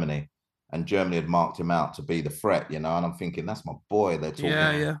against Germany? And Germany had marked him out to be the threat, you know, and I'm thinking, that's my boy they're talking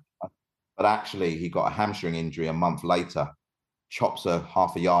about. Yeah. But actually, he got a hamstring injury a month later. Chops a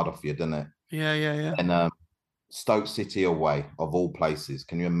half a yard off you, doesn't it? Yeah. And Stoke City away, of all places.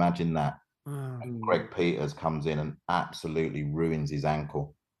 Can you imagine that? And Greg Peters comes in and absolutely ruins his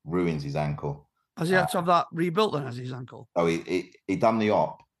ankle. Has he had to have that rebuilt then, his ankle? Oh, he done the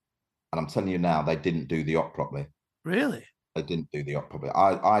op. And I'm telling you now, they didn't do the op properly. Really? They didn't do the op properly.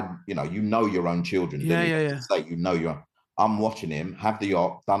 I you know your own children. Yeah. Say you know your own. I'm watching him have the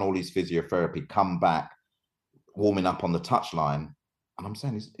op, done all his physiotherapy, come back, warming up on the touchline, and I'm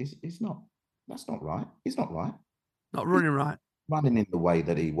saying he's not. That's not right. He's not right. Not running right. Running in the way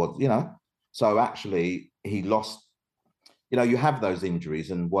that he was, you know. So actually, he lost. You know, you have those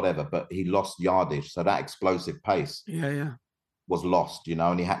injuries and whatever, but he lost yardage. So that explosive pace. Yeah. was lost,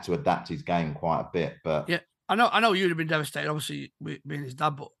 and he had to adapt his game quite a bit. But yeah, I know you'd have been devastated, obviously being his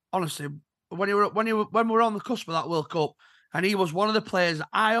dad. But honestly, when we were on the cusp of that World Cup, and he was one of the players that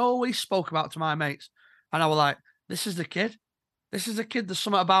I always spoke about to my mates, and I was like, "This is the kid. This is the kid. There's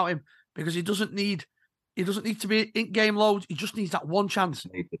something about him because he doesn't need to be in game loads. He just needs that one chance.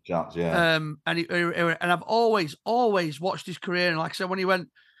 Need the chance, yeah. And I've always watched his career, and like I said, when he went,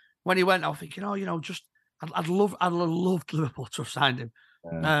 I was thinking, I'd loved Liverpool to have signed him.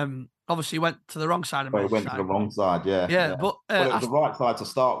 Yeah. Obviously, he went to the wrong side of He went to the wrong side, yeah. Yeah, but it was the right side to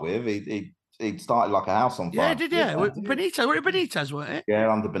start with. He started like a house on fire. Yeah, he did, yeah. Benitez, were it Benitez, weren't it?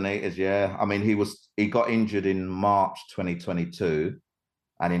 Yeah, under Benitez, yeah. I mean, he got injured in March 2022,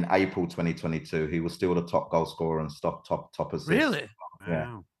 and in April 2022, he was still the top goal scorer and top assist. Really? Yeah.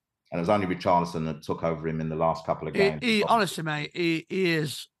 Wow. And it was only Richarlison that took over him in the last couple of games. Honestly, mate, he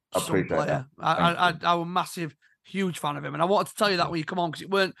is some player. I'm a massive, huge fan of him, and I wanted to tell you that when you come on, because it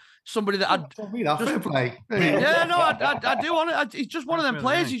weren't somebody that I'd fair play. Yeah, no, I do want it. He's just one of them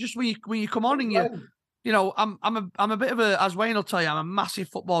players. He's just when you come on and I'm a bit of a, as Wayne will tell you, I'm a massive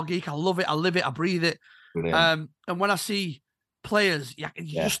football geek. I love it. I live it. I breathe it. And when I see players,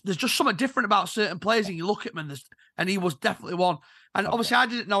 there's just something different about certain players, and you look at them, and he was definitely one. And obviously, I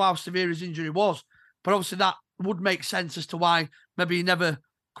didn't know how severe his injury was, but obviously that would make sense as to why maybe he never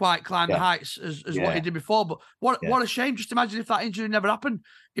quite climbed the heights as what he did before. But what a shame! Just imagine if that injury never happened,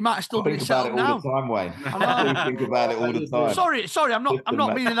 he might have still been settled now. Think about it all the time, Wayne. I think about it all the time. Sorry, I'm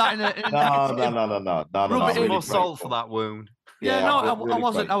not meaning that in a No. More salt for that wound. Yeah, I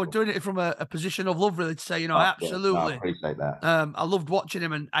wasn't. I was doing it from a position of love, really, to say, absolutely. I appreciate that. I loved watching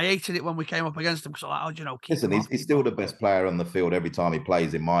him, and I hated it when we came up against him because I was like, listen, he's still the best player on the field every time he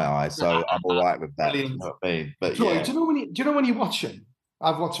plays, in my eyes. So I'm all right with that. You know what I mean? But Troy, do you know when you're watching?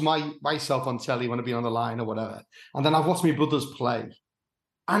 I've watched myself on telly when I've been on the line or whatever, and then I've watched my brothers play,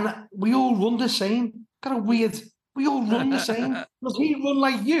 and we all run the same. We all run the same. Does he run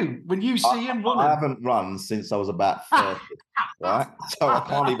like you when you see him running? I haven't run since I was about 30, right? So I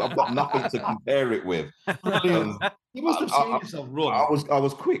can't even. I've got nothing to compare it with. You must have seen yourself run. I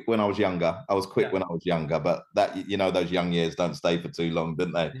was quick when I was younger. But that those young years don't stay for too long,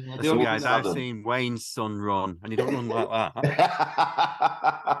 didn't they? Yeah, the only guys I've seen Wayne's son run, and he don't run like that.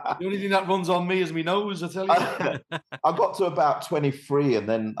 The only thing that runs on me is my nose, I tell you. I got to about 23, and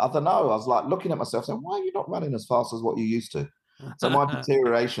then I don't know. I was like looking at myself, saying, "Why are you not running as fast as what you used to?" So my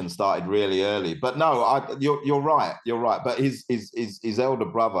deterioration started really early. But no, you're right. But his elder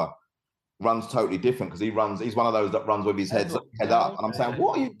brother runs totally different, because he's one of those that runs with his head up. And I'm saying,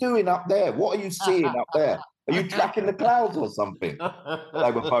 what are you doing up there? What are you seeing up there? Are you tracking the clouds or something?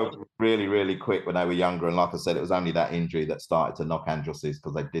 They were both really, really quick when they were younger. And like I said, it was only that injury that started to knock Andros's,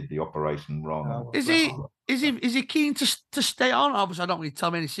 because they did the operation wrong. Is he keen to stay on? Obviously, I don't really tell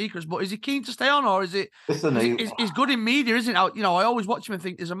me any secrets, but is he keen to stay on, or is it? Listen, he's good in media, isn't it? I always watch him and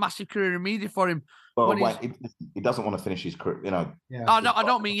think there's a massive career in media for him. Well, he doesn't want to finish his career, Yeah. Oh, no, I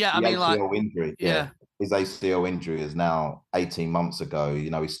don't mean yet. I mean like injury. Yeah. His ACL injury is now 18 months ago.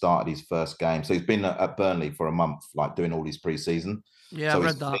 He started his first game. So he's been at Burnley for a month, like doing all his pre-season. Yeah, so I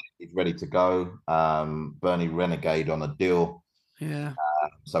read that. He's ready to go. Burnley renegade on a deal. Yeah.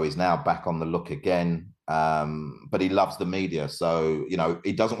 So he's now back on the look again. But he loves the media. So,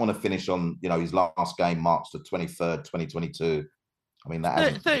 he doesn't want to finish on, his last game, March the 23rd, 2022. I mean,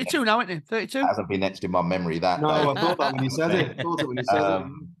 that 32 now, isn't it? 32 hasn't been etched in my memory that day. I thought that when you said it.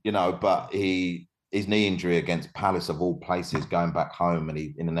 But his knee injury against Palace, of all places, going back home, and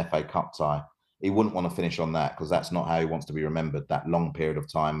in an FA Cup tie, he wouldn't want to finish on that, because that's not how he wants to be remembered. That long period of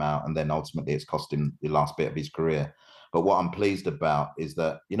time out, and then ultimately it's cost him the last bit of his career. But what I'm pleased about is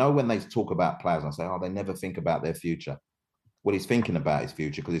that when they talk about players, I say, they never think about their future. Well, he's thinking about his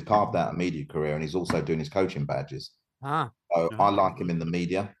future, because he's carved out a media career, and he's also doing his coaching badges. So I like him in the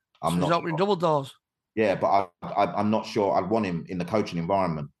media. He's opening double doors. Yeah, but I'm not sure I'd want him in the coaching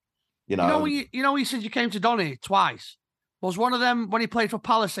environment. You said you came to Donny twice. Was one of them when he played for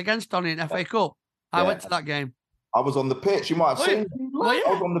Palace against Donny in FA Cup? I went to that game. I was on the pitch. You might have seen. I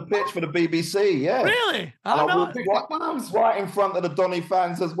was on the pitch for the BBC. Yeah. Really? I was right in front of the Donny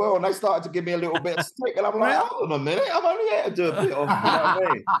fans as well, and they started to give me a little bit of stick, and I'm like, hold on a minute, I'm only here to do a bit of, I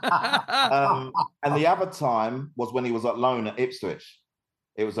mean? And the other time was when he was at loan at Ipswich.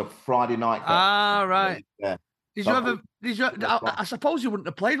 It was a Friday night game. Ah, right. Yeah. Did you ever? I suppose you wouldn't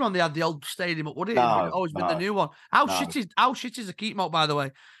have played when they had the old stadium up, would it? No, It'd always been the no, new one. How no. shit is the Keepmoat, by the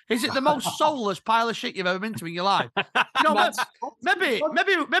way? Is it the most soulless pile of shit you've ever been to in your life? No, maybe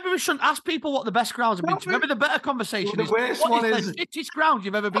we shouldn't ask people what the best grounds have been to. Maybe the better conversation the is worst what one is is- the shittest ground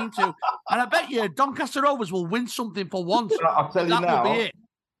you've ever been to? And I bet you Doncaster Rovers will win something for once. I'll tell you That now. will be it.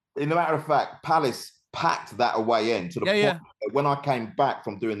 In a matter of fact, Palace packed that away end to the point that when I came back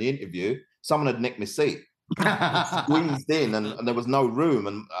from doing the interview, someone had nicked my seat. Squeezed in and there was no room,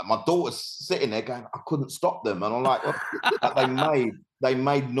 and my daughter's sitting there going, I couldn't stop them, and I'm like, but they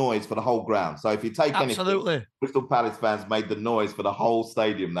made noise for the whole ground. So if you take anything, Crystal Palace fans made the noise for the whole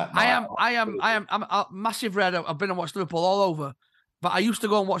stadium that night. I'm a massive red. I've been and watched Liverpool all over, but I used to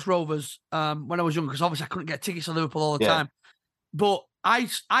go and watch Rovers when I was younger because obviously I couldn't get tickets to Liverpool all the time. But I've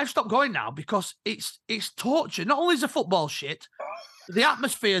stopped going now because it's torture. Not only is the football shit, the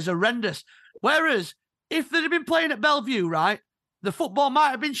atmosphere is horrendous. Whereas if they'd have been playing at Bellevue, right, the football might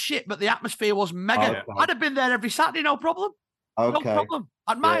have been shit, but the atmosphere was mega. Okay. I'd have been there every Saturday, no problem. Okay. No problem.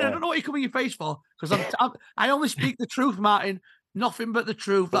 I don't know what you're coming in your face for because I only speak the truth, Martin. Nothing but the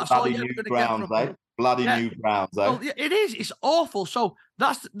truth. That's all you're going to get from me. Bloody new grounds, eh? Well, it is. It's awful. So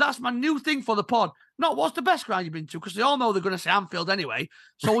that's my new thing for the pod. Not what's the best ground you've been to, because they all know they're going to say Anfield anyway.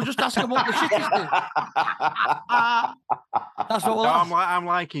 So we'll just ask them what the shittest is. That's what we'll ask. I'm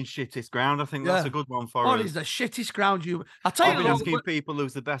liking shittest ground. I think that's a good one for us. What is the shittest ground you? I'll tell you. I've been asking people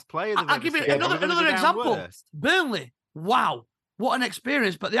who's the best player. I'll give you another example. Burnley. Wow, what an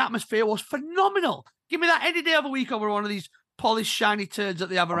experience! But the atmosphere was phenomenal. Give me that any day of the week over one of these polished, shiny turds that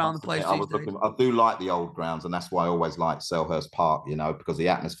they have around the place. I do like the old grounds, and that's why I always liked Selhurst Park, because the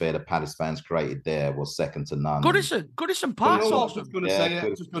atmosphere the Palace fans created there was second to none. Goodison Park's awesome. Just going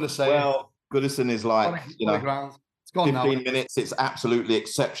to say well, Goodison is like, it's gone 15 now. minutes, it's absolutely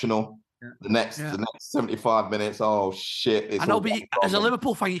exceptional. Yeah. The next 75 minutes, oh shit! I know, but as a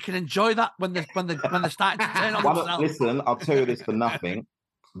Liverpool fan, you can enjoy that when they're starting to turn on themselves. Listen, I'll tell you this for nothing.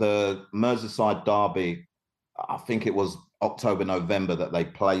 The Merseyside derby, I think it was October, November that they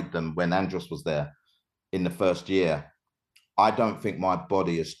played them when Andros was there in the first year. I don't think my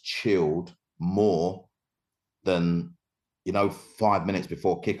body has chilled more than 5 minutes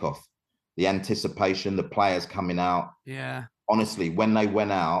before kickoff. The anticipation, the players coming out. Yeah. Honestly, when they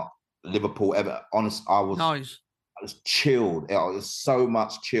went out, Liverpool I was chilled. It was so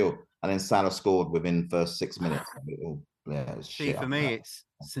much chill. And then Salah scored within the first 6 minutes. See, for me, it's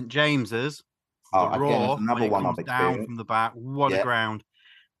St James's. Again, another one I've experienced. Down from the back, what a ground.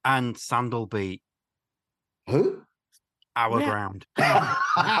 And Sandal beat. Who? Our ground.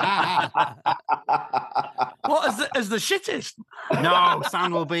 What is the shittest? No,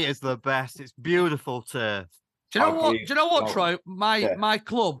 Sandal beat is the best. It's beautiful turf. Do you know what, Troy? My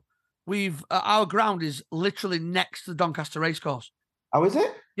club, our ground is literally next to the Doncaster Racecourse. Oh, is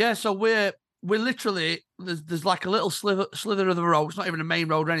it? Yeah, so we're literally there's like a little slither of the road. It's not even a main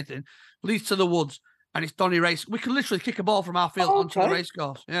road or anything. Leads to the woods, and it's Donny Race. We can literally kick a ball from our field onto the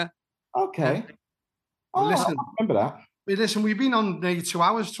racecourse. Yeah. Okay. Oh, listen, I remember that. Listen, we've been on nearly 2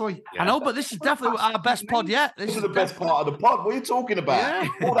 hours, Troy. Yeah. I know, but this is definitely our best pod yet. This is the best part of the pod. What are you talking about?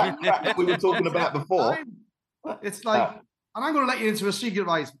 Yeah. All that crap that we were talking about before. It's like, and I'm going to let you into a secret,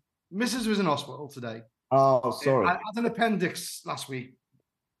 right? Mrs. was in hospital today. Oh, sorry. I had an appendix last week.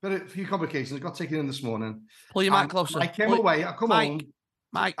 Got a few complications. Got taken in this morning. Pull your mic closer. I came away. I come home.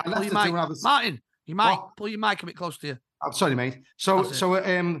 Mike, pull your mic. Martin, you might pull your mic a bit close to you. I'm sorry, mate. So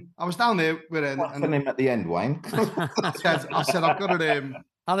I was down there with What's the name at the end, Wayne? I said I've got it.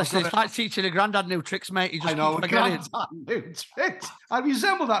 Honestly, it's like teaching a granddad new tricks, mate. You just keep forgetting. New tricks. I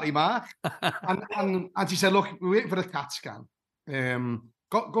resemble that remark. and she said, "Look, we're waiting for the CAT scan.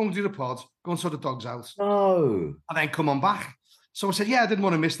 Go and do the pod. Go and sort the dogs out. Oh, and then come on back." So I said, "Yeah, I didn't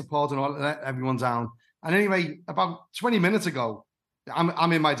want to miss the pod and let everyone down." And anyway, about 20 minutes ago,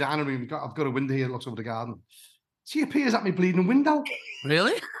 I'm in my dining room. I've got a window here that looks over the garden. She appears at my bleeding window.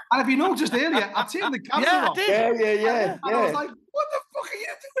 Really? And if you noticed earlier, I turned the camera off. Yeah. And I was like, what the fuck are you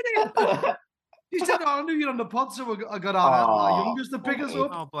doing here? She said, I knew you're on the pod, so I got our youngest to pick us up.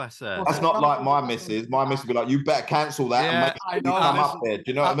 Oh, bless her. That's not like my missus. My missus would be like, you better cancel that and make you come up there. Do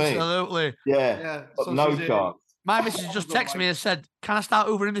you know what I mean? Absolutely. Yeah. But so no chance. My missus just texted me and said, can I start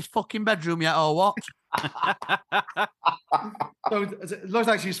over in this fucking bedroom yet or what? So it looks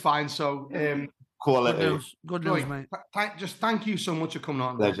like she's fine. So quality. Good news, mate. Just thank you so much for coming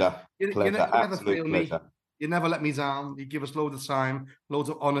on. Pleasure. You never fail me. You never let me down. You give us loads of time, loads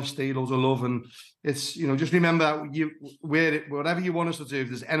of honesty, loads of love, and it's just remember whatever you want us to do. If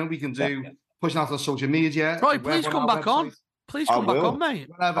there's anything we can do, pushing out on social media. Troy, please come back on. Please come back on, mate.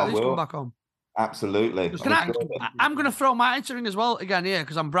 Please come back on. Absolutely. I'm going to throw my into the ring as well again here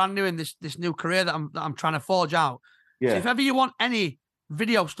because I'm brand new in this new career that I'm trying to forge out. Yeah. So if ever you want any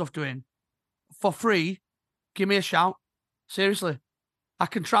video stuff doing for free, give me a shout. Seriously, I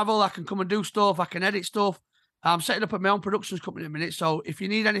can travel, I can come and do stuff, I can edit stuff. I'm setting up my own productions company in a minute. So if you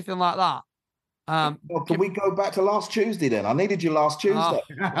need anything like that, well, can we go back to last Tuesday then? I needed you last Tuesday.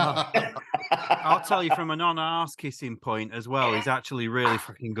 I'll tell you from a non-arse kissing point as well. He's actually really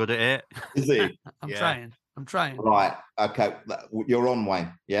fucking good at it. Is he? I'm trying. Right. Okay. You're on,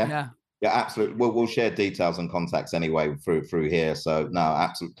 Wayne. Yeah. Yeah. Yeah, absolutely. We'll share details and contacts anyway through here. So no,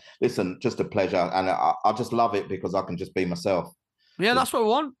 absolutely. Listen, just a pleasure, and I just love it because I can just be myself. Yeah, that's what we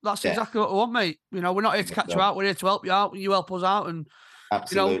want. That's exactly what we want, mate. You know, we're not here to catch you out. We're here to help you out, and you help us out, and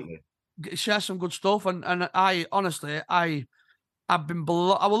absolutely share some good stuff. And I honestly, I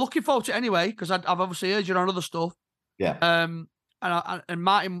was looking forward to it anyway because I've obviously heard you on other stuff. Yeah. And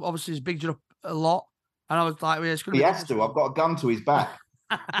Martin obviously has bigged you up a lot, and I was like, well, it's going to be. He has to. I've got a gun to his back.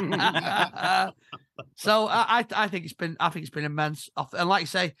 So I think it's been immense. And like you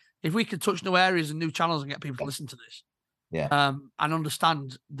say, if we can touch new areas and new channels and get people to listen to this, and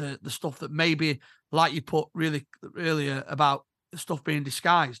understand the stuff that maybe, like you put really earlier about the stuff being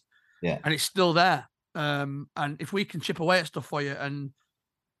disguised, and it's still there. And if we can chip away at stuff for you and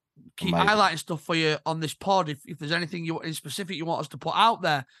keep highlighting stuff for you on this pod, if there's anything in specific you want us to put out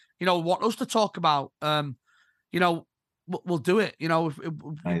there, want us to talk about, we'll do it.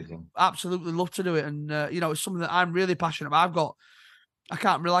 Absolutely love to do it. And it's something that I'm really passionate about. I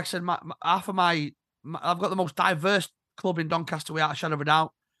can't remember, like I said, I've got the most diverse club in Doncaster without a shadow of a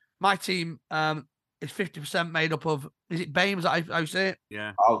doubt. My team is 50% made up of, is it BAME? Is that how you say it?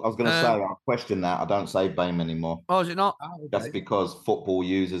 Yeah. I was going to say, I question that. I don't say BAME anymore. Oh, is it not? That's because football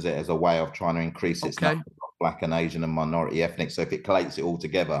uses it as a way of trying to increase its number of Black and Asian and minority ethnic. So if it collates it all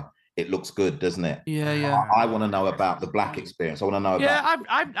together, it looks good, doesn't it? Yeah. I want to know about the Black experience. I want to know about. Yeah,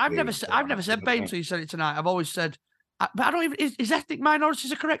 I've never said BAME until you said it tonight. I've always said, but I don't even. Is ethnic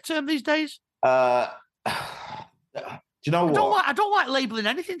minorities a correct term these days? Do you know what? I don't like labeling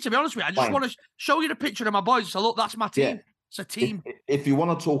anything, to be honest with you. I just want to show you the picture of my boys. So look, that's my team. Yeah. It's a team. If you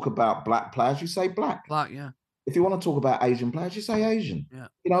want to talk about Black players, you say Black. Black, yeah. If you want to talk about Asian players, you say Asian. Yeah.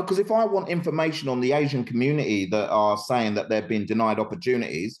 Because if I want information on the Asian community that are saying that they've been denied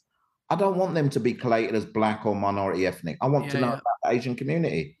opportunities, I don't want them to be collated as Black or minority ethnic. I want to know about the Asian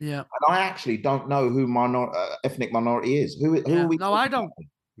community. Yeah. And I actually don't know who ethnic minority is. Who are we? No, I don't. About?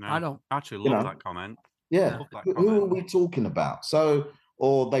 No, I don't. I actually love that comment. Yeah. Who are we talking about? So,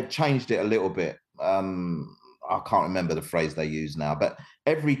 or they've changed it a little bit. I can't remember the phrase they use now, but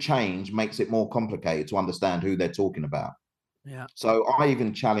every change makes it more complicated to understand who they're talking about. Yeah. So I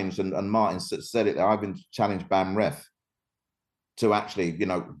even challenged, and Martin said it there, I even challenged BAMREF to actually,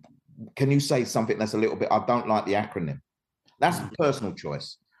 can you say something that's a little bit, I don't like the acronym. That's a personal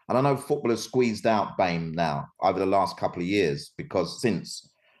choice. And I know football has squeezed out BAME now over the last couple of years because since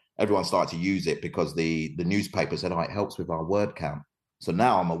everyone started to use it because the newspaper said, it helps with our word count. So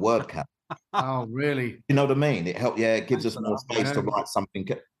now I'm a word count. Oh, really? You know what I mean? It helped. Yeah, it gives us more space to write something.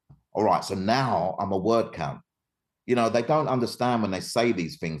 All right, so now I'm a word count. They don't understand when they say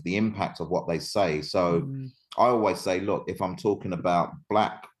these things, the impact of what they say. So I always say, look, if I'm talking about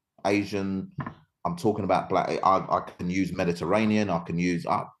Black, Asian, I'm talking about Black, I can use Mediterranean, I can use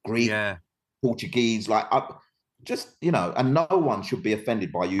Greek, Portuguese, and no one should be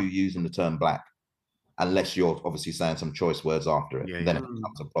offended by you using the term Black, unless you're obviously saying some choice words after it. Then it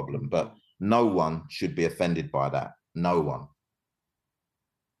becomes a problem. But no one should be offended by that. No one.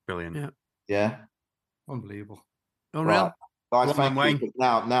 Brilliant. Yeah. Unbelievable. Unreal. Right. Guys, thank you.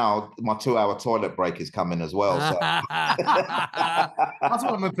 Now my 2-hour toilet break is coming as well. So. That's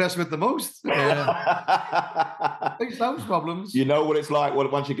what I'm impressed with the most. Those problems. You know what it's like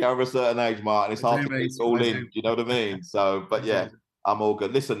once you get over a certain age, Martin. It's hard to keep it all in. You know what I mean? So, but yeah, I'm all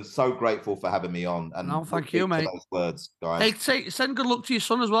good. Listen, so grateful for having me on. And no, thank you, mate. Those words, guys. Hey, send good luck to your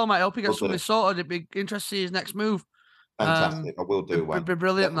son as well, mate. I hope he gets something sorted. It'd be interesting to see his next move. Fantastic. I will do one. It'd be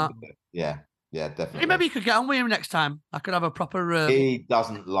brilliant, that. Yeah. Yeah, definitely. Hey, maybe you could get on with him next time. I could have a proper. He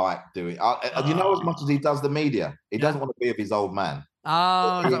doesn't like doing. You know, as much as he does the media, he doesn't want to be with his old man.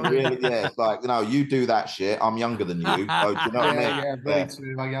 Oh, really? Yeah, it's like you do that shit. I'm younger than you. So, do you know what I mean? Yeah, very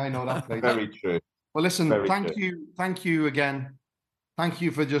true. I know that. Very true. Well, listen, thank you again. Thank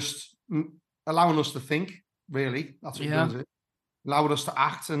you for just allowing us to think. Really, that's what does it. Allowed us to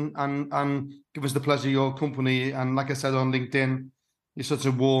act and give us the pleasure of your company. And like I said on LinkedIn, you're such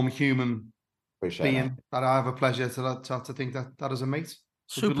a warm human being that I have a pleasure to think that as a mate.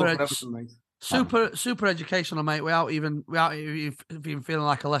 So super educational, mate. Without even feeling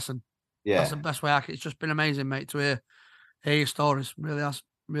like a lesson. Yeah. That's the best way I can. It's just been amazing, mate, to hear your stories. Really has.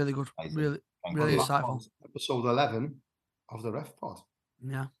 Really good. Amazing. Really, Thank really you. insightful. Episode 11 of the Ref Pod.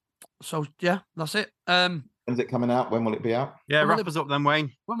 Yeah. So yeah, that's it. When's it coming out? When will it be out? Yeah, Well, wrap it- us up then,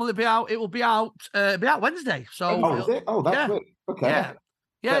 Wayne. When will it be out? It will be out. Wednesday. So Oh, is it? Oh, that's yeah. quick. Okay. Yeah.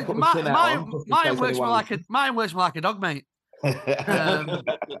 Yeah, Better put my tin hat on, just in mine case works more anyone like a dog, mate.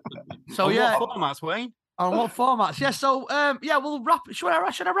 So On yeah, what formats, Wayne? on what formats? Yeah, so yeah, we'll wrap. Should I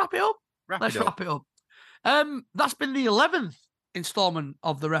wrap it up? Let's wrap it up. That's been the 11th installment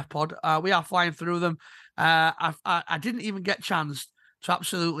of the Ref Pod. We are flying through them. I didn't even get a chance to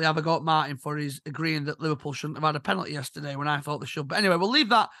absolutely have a go at Martin for his agreeing that Liverpool shouldn't have had a penalty yesterday when I thought they should. But anyway, we'll leave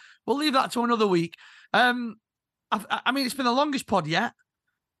that to another week. I mean, it's been the longest pod yet.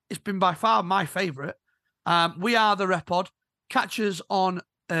 It's been by far my favourite. We are the Ref Pod. Catch us on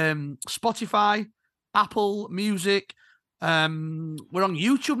Spotify, Apple Music. We're on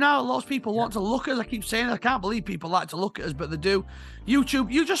YouTube now. Lots of people want to look at us. I keep saying I can't believe people like to look at us, but they do. YouTube,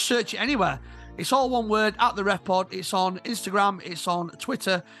 you just search it anywhere. It's all one word, at the Ref Pod. It's on Instagram. It's on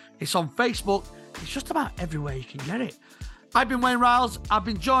Twitter. It's on Facebook. It's just about everywhere you can get it. I've been Wayne Riles. I've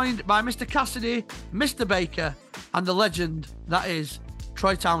been joined by Mr. Cassidy, Mr. Baker, and the legend that is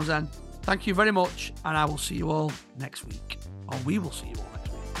Troy Townsend. Thank you very much, and I will see you all next week. Or we will see you all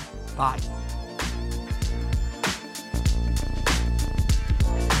next week. Bye.